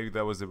himself. Maybe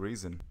that was the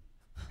reason.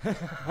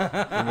 Didn't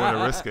want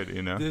to risk it,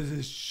 This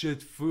is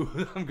shit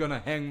food. I'm gonna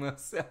hang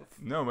myself.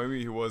 No, maybe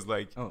he was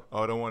I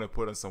don't want to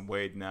put on some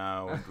weight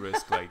now and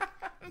risk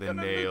the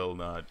nail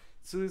not.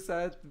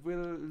 Suicide will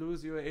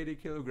lose you 80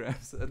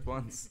 kilograms at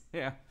once.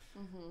 Yeah.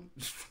 Mm-hmm.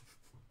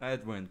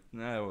 That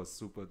was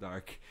super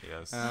dark.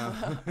 Yes.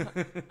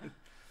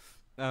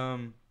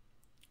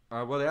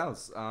 What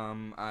else?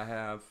 I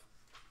have.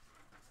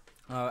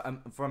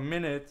 For a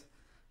minute,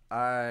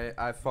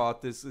 I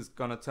thought this is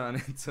gonna turn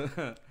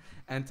into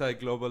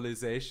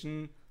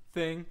anti-globalization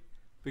thing,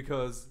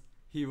 because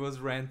he was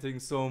ranting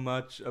so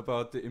much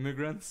about the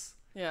immigrants.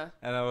 Yeah.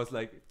 And I was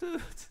like,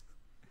 dude,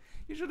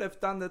 you should have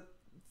done that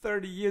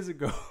 30 years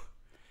ago.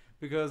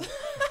 Because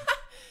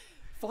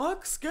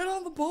Fox, get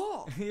on the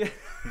ball.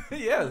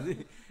 Yeah,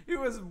 he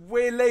was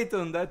way late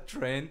on that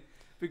train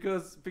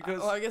because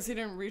I guess he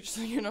didn't reach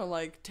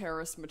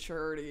terrorist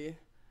maturity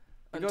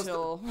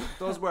until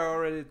those were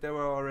already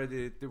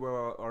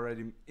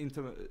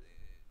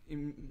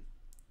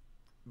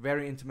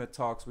very intimate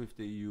talks with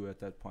the EU at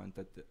that point,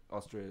 that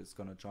Austria is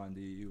going to join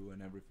the EU,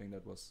 and everything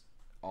that was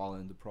all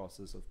in the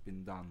process of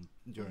being done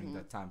during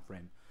that time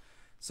frame.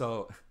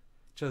 So,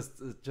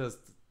 just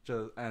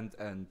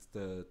and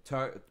the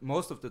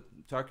most of the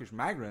Turkish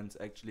migrants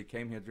actually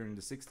came here during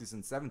the 60s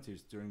and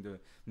 70s during the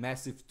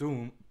massive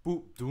boom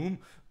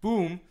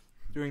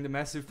during the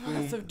massive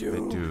boom. The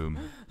doom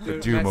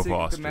of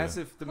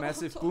Austria. The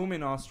massive boom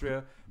in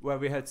Austria, where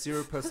we had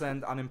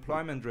 0%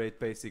 unemployment rate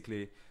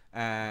basically,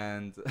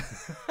 and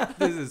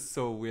this is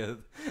so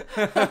weird.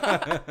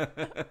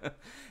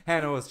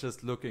 Hanna was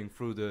just looking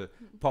through the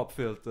pop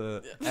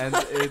filter, and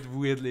it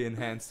weirdly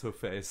enhanced her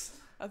face.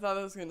 I thought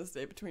it was going to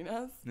stay between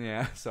us.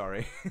 Yeah,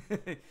 sorry.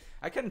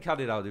 I can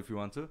cut it out if you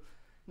want to.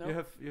 No. You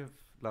have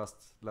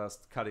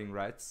last cutting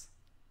rights.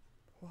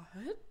 What?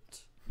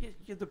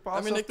 You're the boss.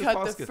 I'm going to the cut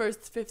basket. the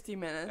first 50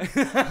 minutes.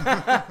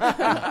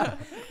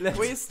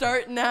 We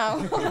start now.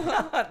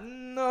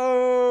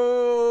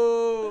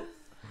 No.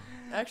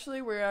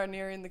 Actually, we are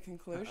nearing the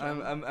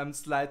conclusion. I'm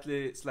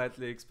slightly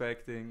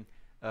expecting.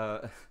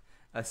 I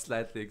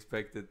slightly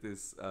expected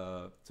this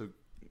to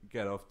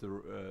get off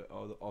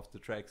the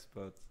tracks,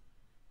 but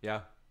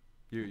yeah,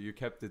 you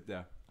kept it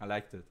there. I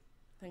liked it.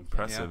 Thank you.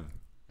 Impressive.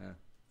 Yeah.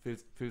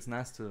 Feels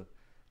nice to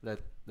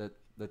let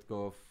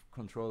go of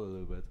control a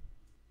little bit.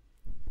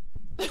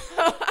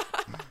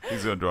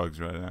 He's on drugs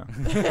right now.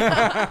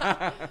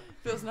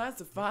 Feels nice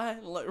to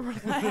finally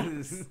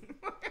relax.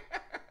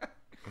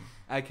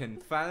 I can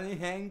finally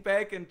hang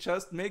back and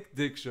just make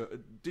dick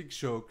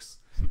jokes.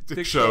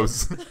 Dick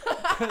shows.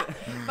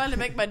 Finally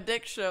make my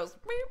dick shows.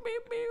 Beep,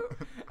 beep, beep.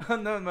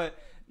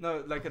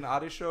 No, like an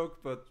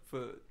artichoke, but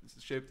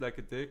shaped like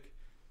a dick.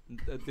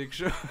 A dick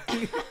show.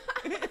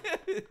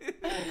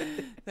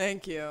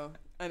 Thank you.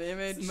 An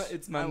image.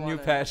 It's my new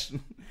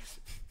passion.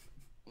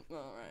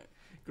 All right.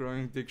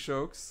 Growing dick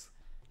jokes.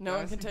 No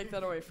one can take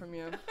that away from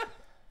you.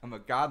 I'm a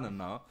gardener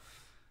now.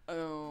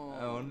 Oh.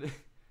 Oh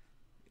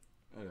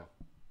yeah.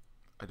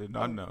 I did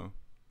not know.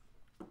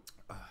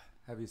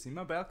 Have you seen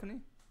my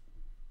balcony?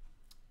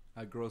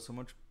 I grow so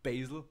much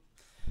basil.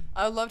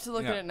 I would love to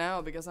look at it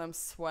now because I'm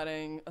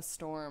sweating a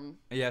storm.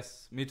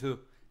 Yes, me too.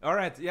 All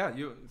right, yeah,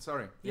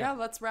 sorry. Yeah,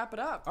 let's wrap it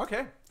up.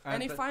 Okay.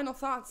 Any final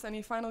thoughts?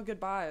 Any final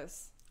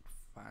goodbyes?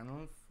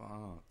 Final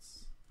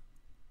thoughts.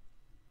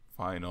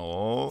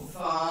 Final thoughts.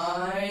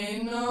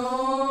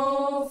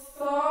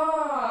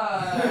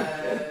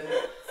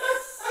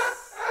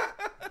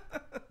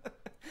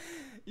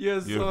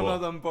 You're so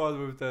not on board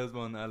with that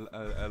one. I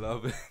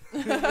love it.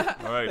 All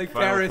right, like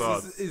final Paris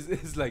thoughts.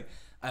 is like,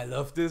 I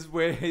love this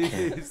way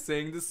he's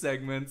saying the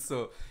segment,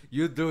 so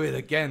you do it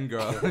again,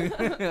 girl.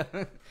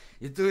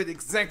 You do it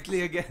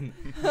exactly again.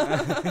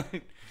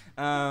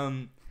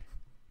 Final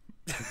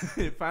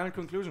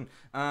conclusion.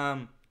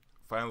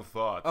 Final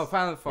thoughts. Oh,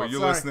 final thoughts. Were you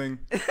sorry. listening?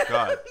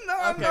 God. No,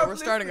 I'm Okay, not we're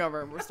starting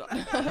over. We're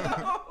starting.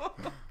 All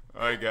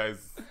right,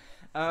 guys.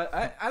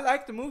 I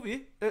like the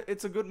movie.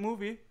 It's a good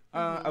movie.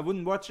 I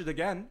wouldn't watch it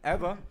again,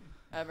 ever.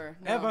 Ever.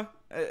 No. Ever.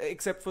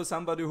 Except for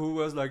somebody who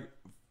was like,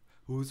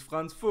 who's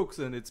Franz Fuchs?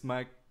 And it's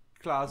my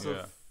class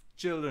of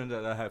children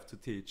that I have to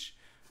teach.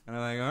 And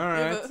I'm like, all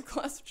right. You have a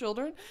class of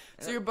children?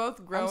 So you're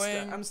both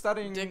growing I'm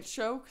studying dick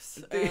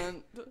jokes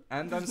and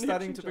I'm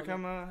studying to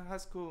become a high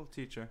school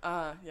teacher.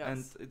 Yes.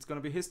 And it's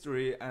going to be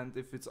history. And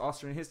if it's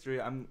Austrian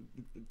history, I'm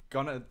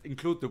going to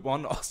include the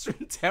one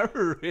Austrian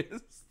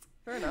terrorist.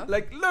 Fair enough.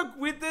 Like, look,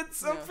 we did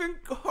something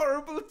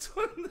horrible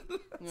to him.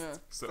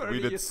 So we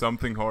did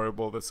something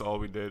horrible. That's all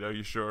we did. Are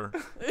you sure?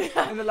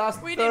 In the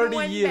last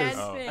 30 years.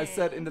 I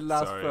said in the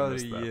last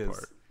 30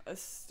 years. I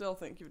still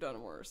think you've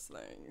done worse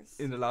things.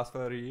 In the last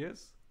 30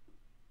 years?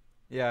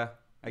 Yeah,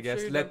 I guess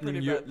sure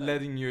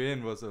letting you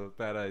in was a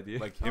bad idea.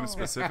 Like him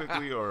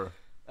specifically, or?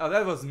 Oh,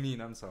 that was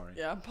mean. I'm sorry.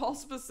 Yeah, Paul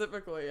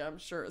specifically, I'm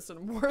sure, has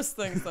done worse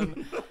things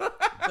than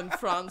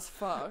Franz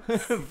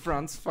Fuchs.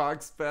 Franz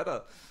Fuchs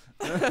better.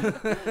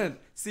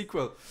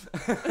 Sequel.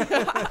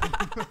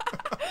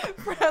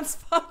 Franz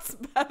Fuchs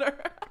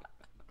better.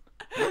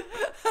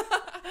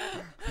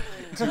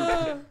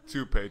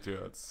 Two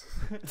Patriots.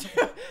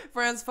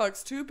 Franz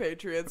Fuchs 2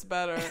 Patriots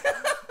better.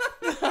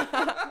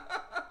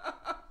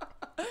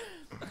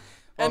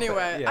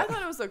 Anyway, I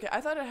thought it was okay. I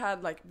thought it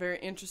had like very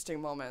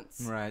interesting moments.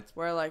 Right.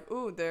 Where like,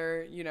 ooh,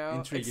 they're,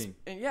 intriguing.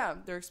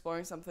 They're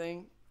exploring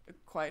something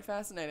quite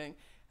fascinating.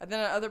 And then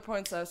at other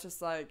points I was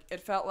just like,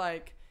 it felt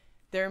like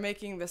they're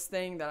making this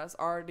thing that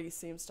already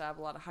seems to have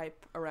a lot of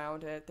hype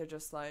around it. They're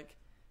just like,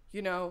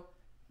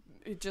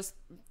 it just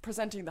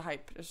presenting the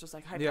hype. It's just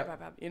like hype, hype,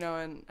 and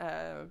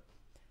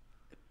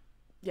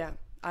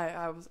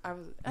I was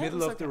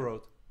middle of the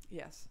road.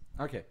 Yes.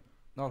 Okay.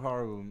 Not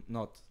horrible,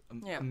 not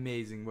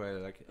amazing way.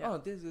 Like, oh,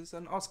 this is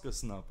an Oscar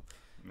snub,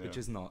 which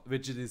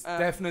it is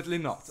definitely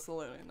not.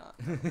 Absolutely not.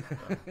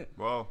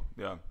 Well,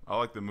 yeah, I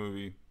like the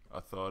movie. I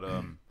thought,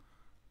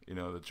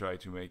 they tried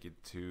to make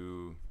it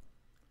to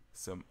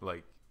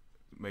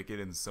make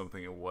it into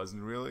something it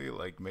wasn't really.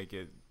 Like, make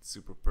it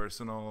super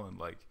personal and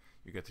like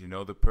you get to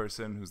know the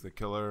person who's the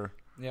killer.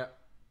 Yeah.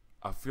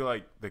 I feel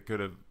like they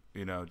could have,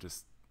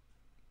 just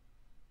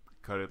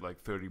cut it like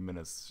 30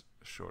 minutes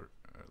short.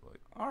 Or like.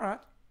 All right.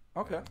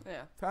 Okay.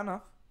 Yeah. Fair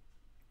enough.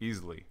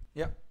 Easily.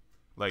 Yeah.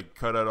 like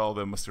cut out all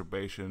the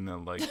masturbation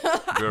and like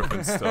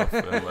girlfriend stuff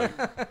and like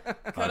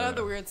cut out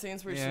the weird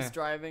scenes where she's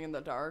driving in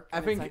the dark.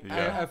 I think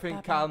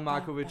Karl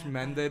Markovich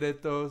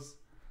mandated those.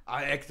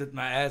 I acted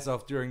my ass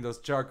off during those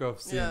jerk-off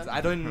scenes.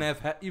 I don't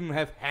even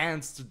have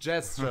hands to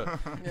gesture.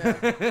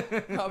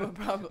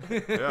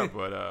 Probably. Yeah,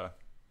 but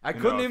I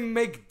couldn't even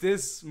make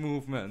this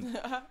movement.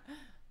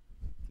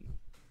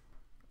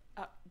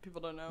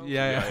 People don't know.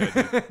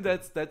 Yeah.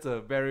 That's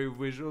a very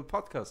visual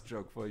podcast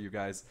joke for you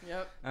guys.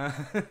 Yep.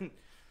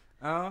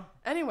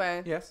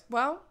 Anyway. Yes.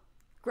 Well,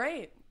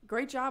 great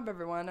job,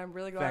 everyone. I'm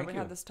really glad we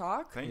had this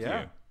talk. Thank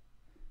you.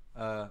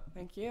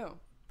 Thank you.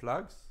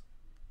 Plugs?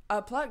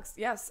 Plugs,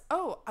 yes.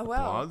 Oh, well.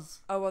 Applause?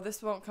 Oh, well,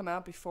 this won't come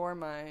out before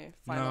my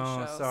final show.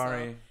 No,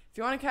 sorry. So if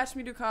you want to catch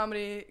me do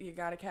comedy, you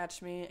got to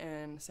catch me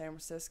in San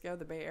Francisco,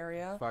 the Bay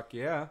Area. Fuck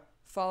yeah.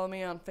 Follow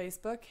me on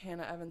Facebook,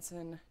 Hanna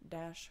Evensen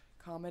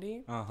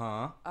 -comedy.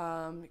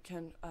 You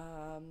can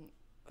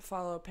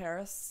follow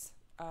Paris.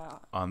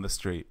 On the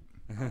street.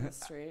 On the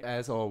street.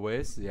 As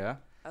always, yeah.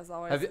 As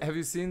always. Have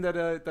you seen that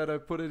I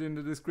put it in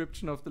the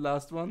description of the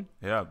last one?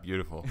 Yeah,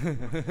 beautiful. I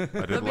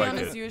did He'll be like on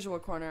it. his usual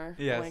corner.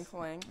 Yes. Wink,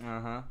 wink.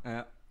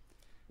 Yeah.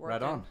 Working.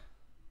 Right on.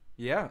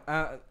 Yeah.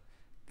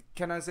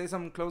 Can I say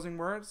some closing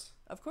words?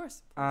 Of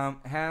course.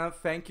 Hannah,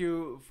 thank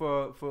you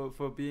for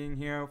being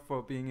here,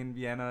 for being in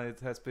Vienna.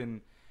 It has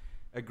been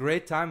a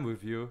great time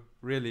with you.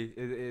 Really,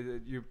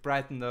 you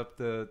brightened up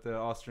the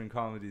Austrian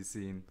comedy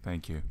scene.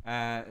 Thank you.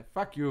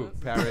 Fuck you,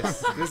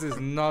 Paris.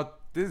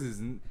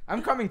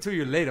 I'm coming to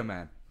you later,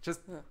 man.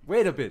 Just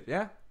wait a bit,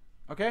 yeah?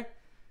 Okay?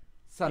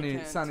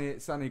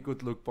 Sunny,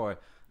 good look boy.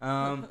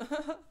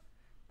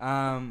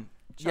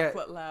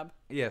 Chocolate Lab.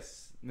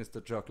 Yes,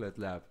 Mr. Chocolate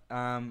Lab.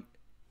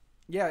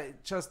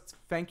 Just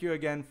thank you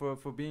again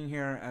for being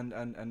here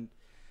and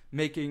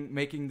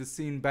making the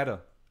scene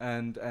better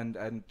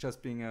and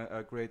just being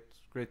a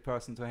great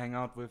person to hang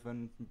out with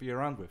and be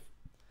around with.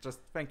 Just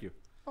thank you.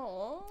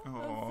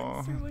 Aww.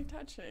 That's really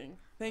touching.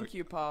 Thank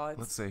you, Paul.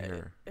 Let's stay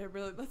here. It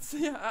really.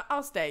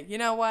 I'll stay. You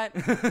know what?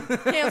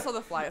 Cancel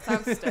the flights.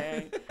 I'm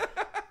staying.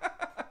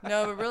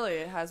 No, but really,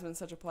 it has been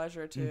such a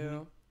pleasure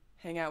to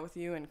hang out with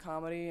you in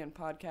comedy and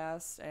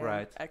podcasts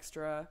and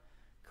extra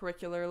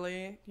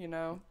curricularly. You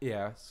know.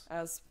 Yes.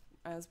 As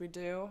we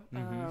do.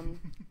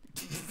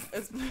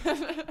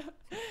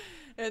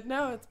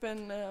 It's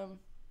been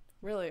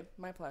really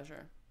my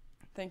pleasure.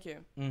 Thank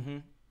you.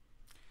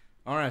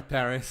 All right,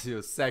 Paris,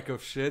 you sack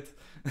of shit.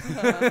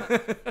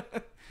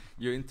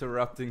 You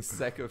interrupting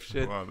sack of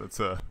shit. Wow, that's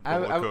a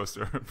roller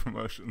coaster of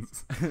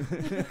promotions.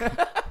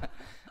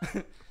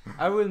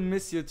 I will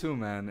miss you too,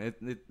 man.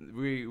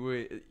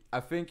 I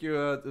think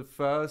you're the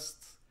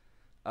first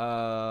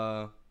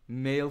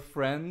male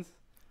friend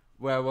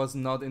where I was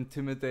not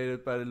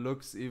intimidated by the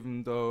looks,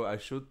 even though I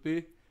should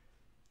be.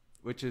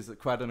 Which is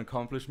quite an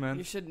accomplishment.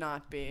 You should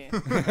not be.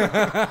 Well,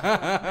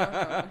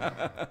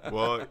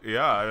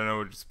 yeah, I don't know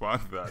what to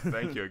respond to that.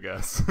 Thank you, I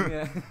guess.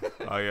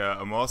 Yeah.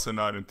 I'm also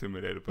not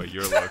intimidated by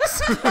your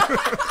looks.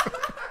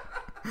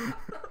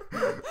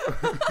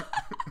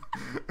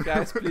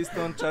 Guys, please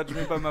don't judge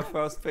me by my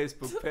first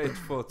Facebook page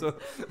photo.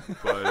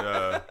 But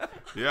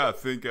yeah, I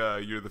think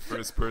you're the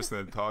first person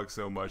that talks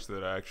so much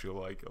that I actually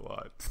like a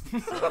lot.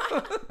 So.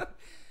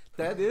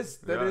 That is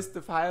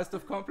the highest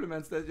of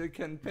compliments that you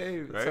can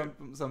pay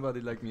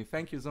somebody like me.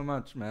 Thank you so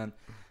much, man.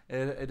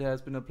 It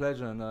has been a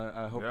pleasure, and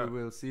I hope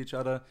we will see each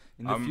other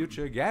in the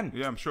future again.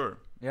 Yeah, I'm sure.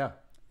 Yeah.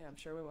 Yeah, I'm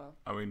sure we will.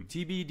 I mean,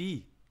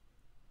 TBD.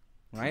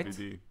 Right?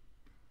 TBD.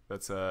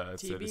 That's a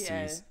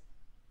disease.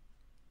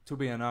 To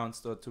be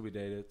announced or to be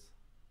dated.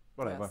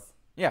 Whatever.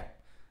 Yes.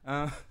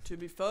 Yeah. To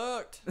be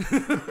fucked.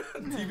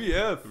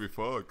 TBF. To be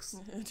Fuchs.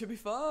 To be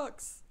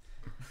Fuchs.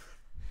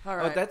 All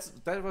right. Oh, that's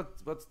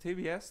what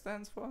TBS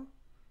stands for?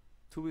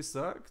 To be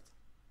sucked?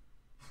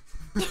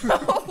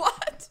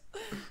 What?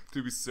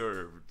 To be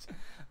served.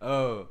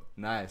 Oh,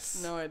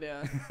 nice. No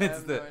idea. I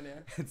have no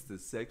idea. It's the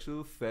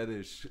sexual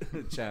fetish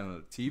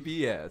channel,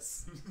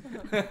 TBS.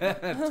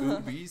 To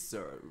be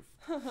served.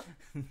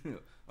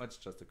 Or it's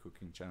just a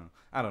cooking channel.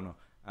 I don't know.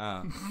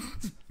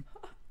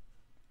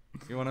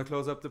 You want to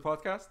close up the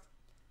podcast?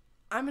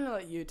 I'm going to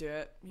let you do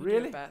it. You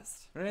Really? do it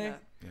best. Really? Yeah.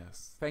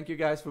 Yes. Thank you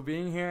guys for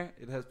being here.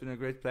 It has been a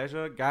great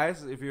pleasure.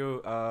 Guys, if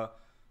you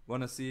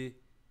want to see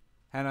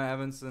Hanna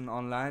Evensen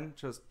online,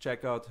 just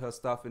check out her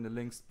stuff in the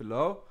links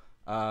below.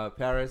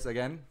 Paris,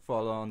 again,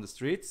 follow on the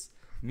streets.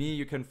 Me,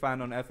 you can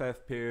find on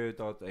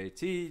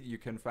ffpo.at. You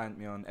can find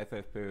me on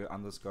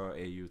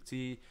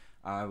ffpo_AUT.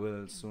 I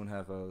will soon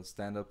have a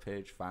stand-up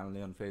page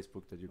finally on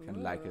Facebook that you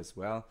can like as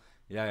well.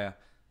 Yeah.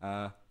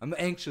 I'm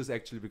anxious,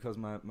 actually, because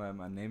my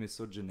name is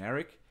so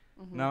generic.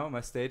 Now, my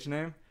stage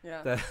name,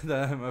 that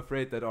I'm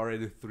afraid that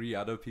already 3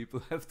 other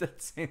people have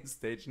that same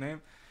stage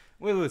name.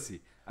 We'll see.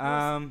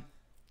 Till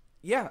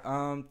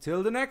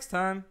the next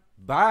time.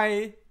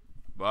 Bye.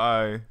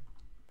 Bye.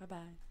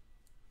 Bye-bye.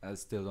 I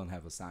still don't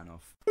have a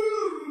sign-off.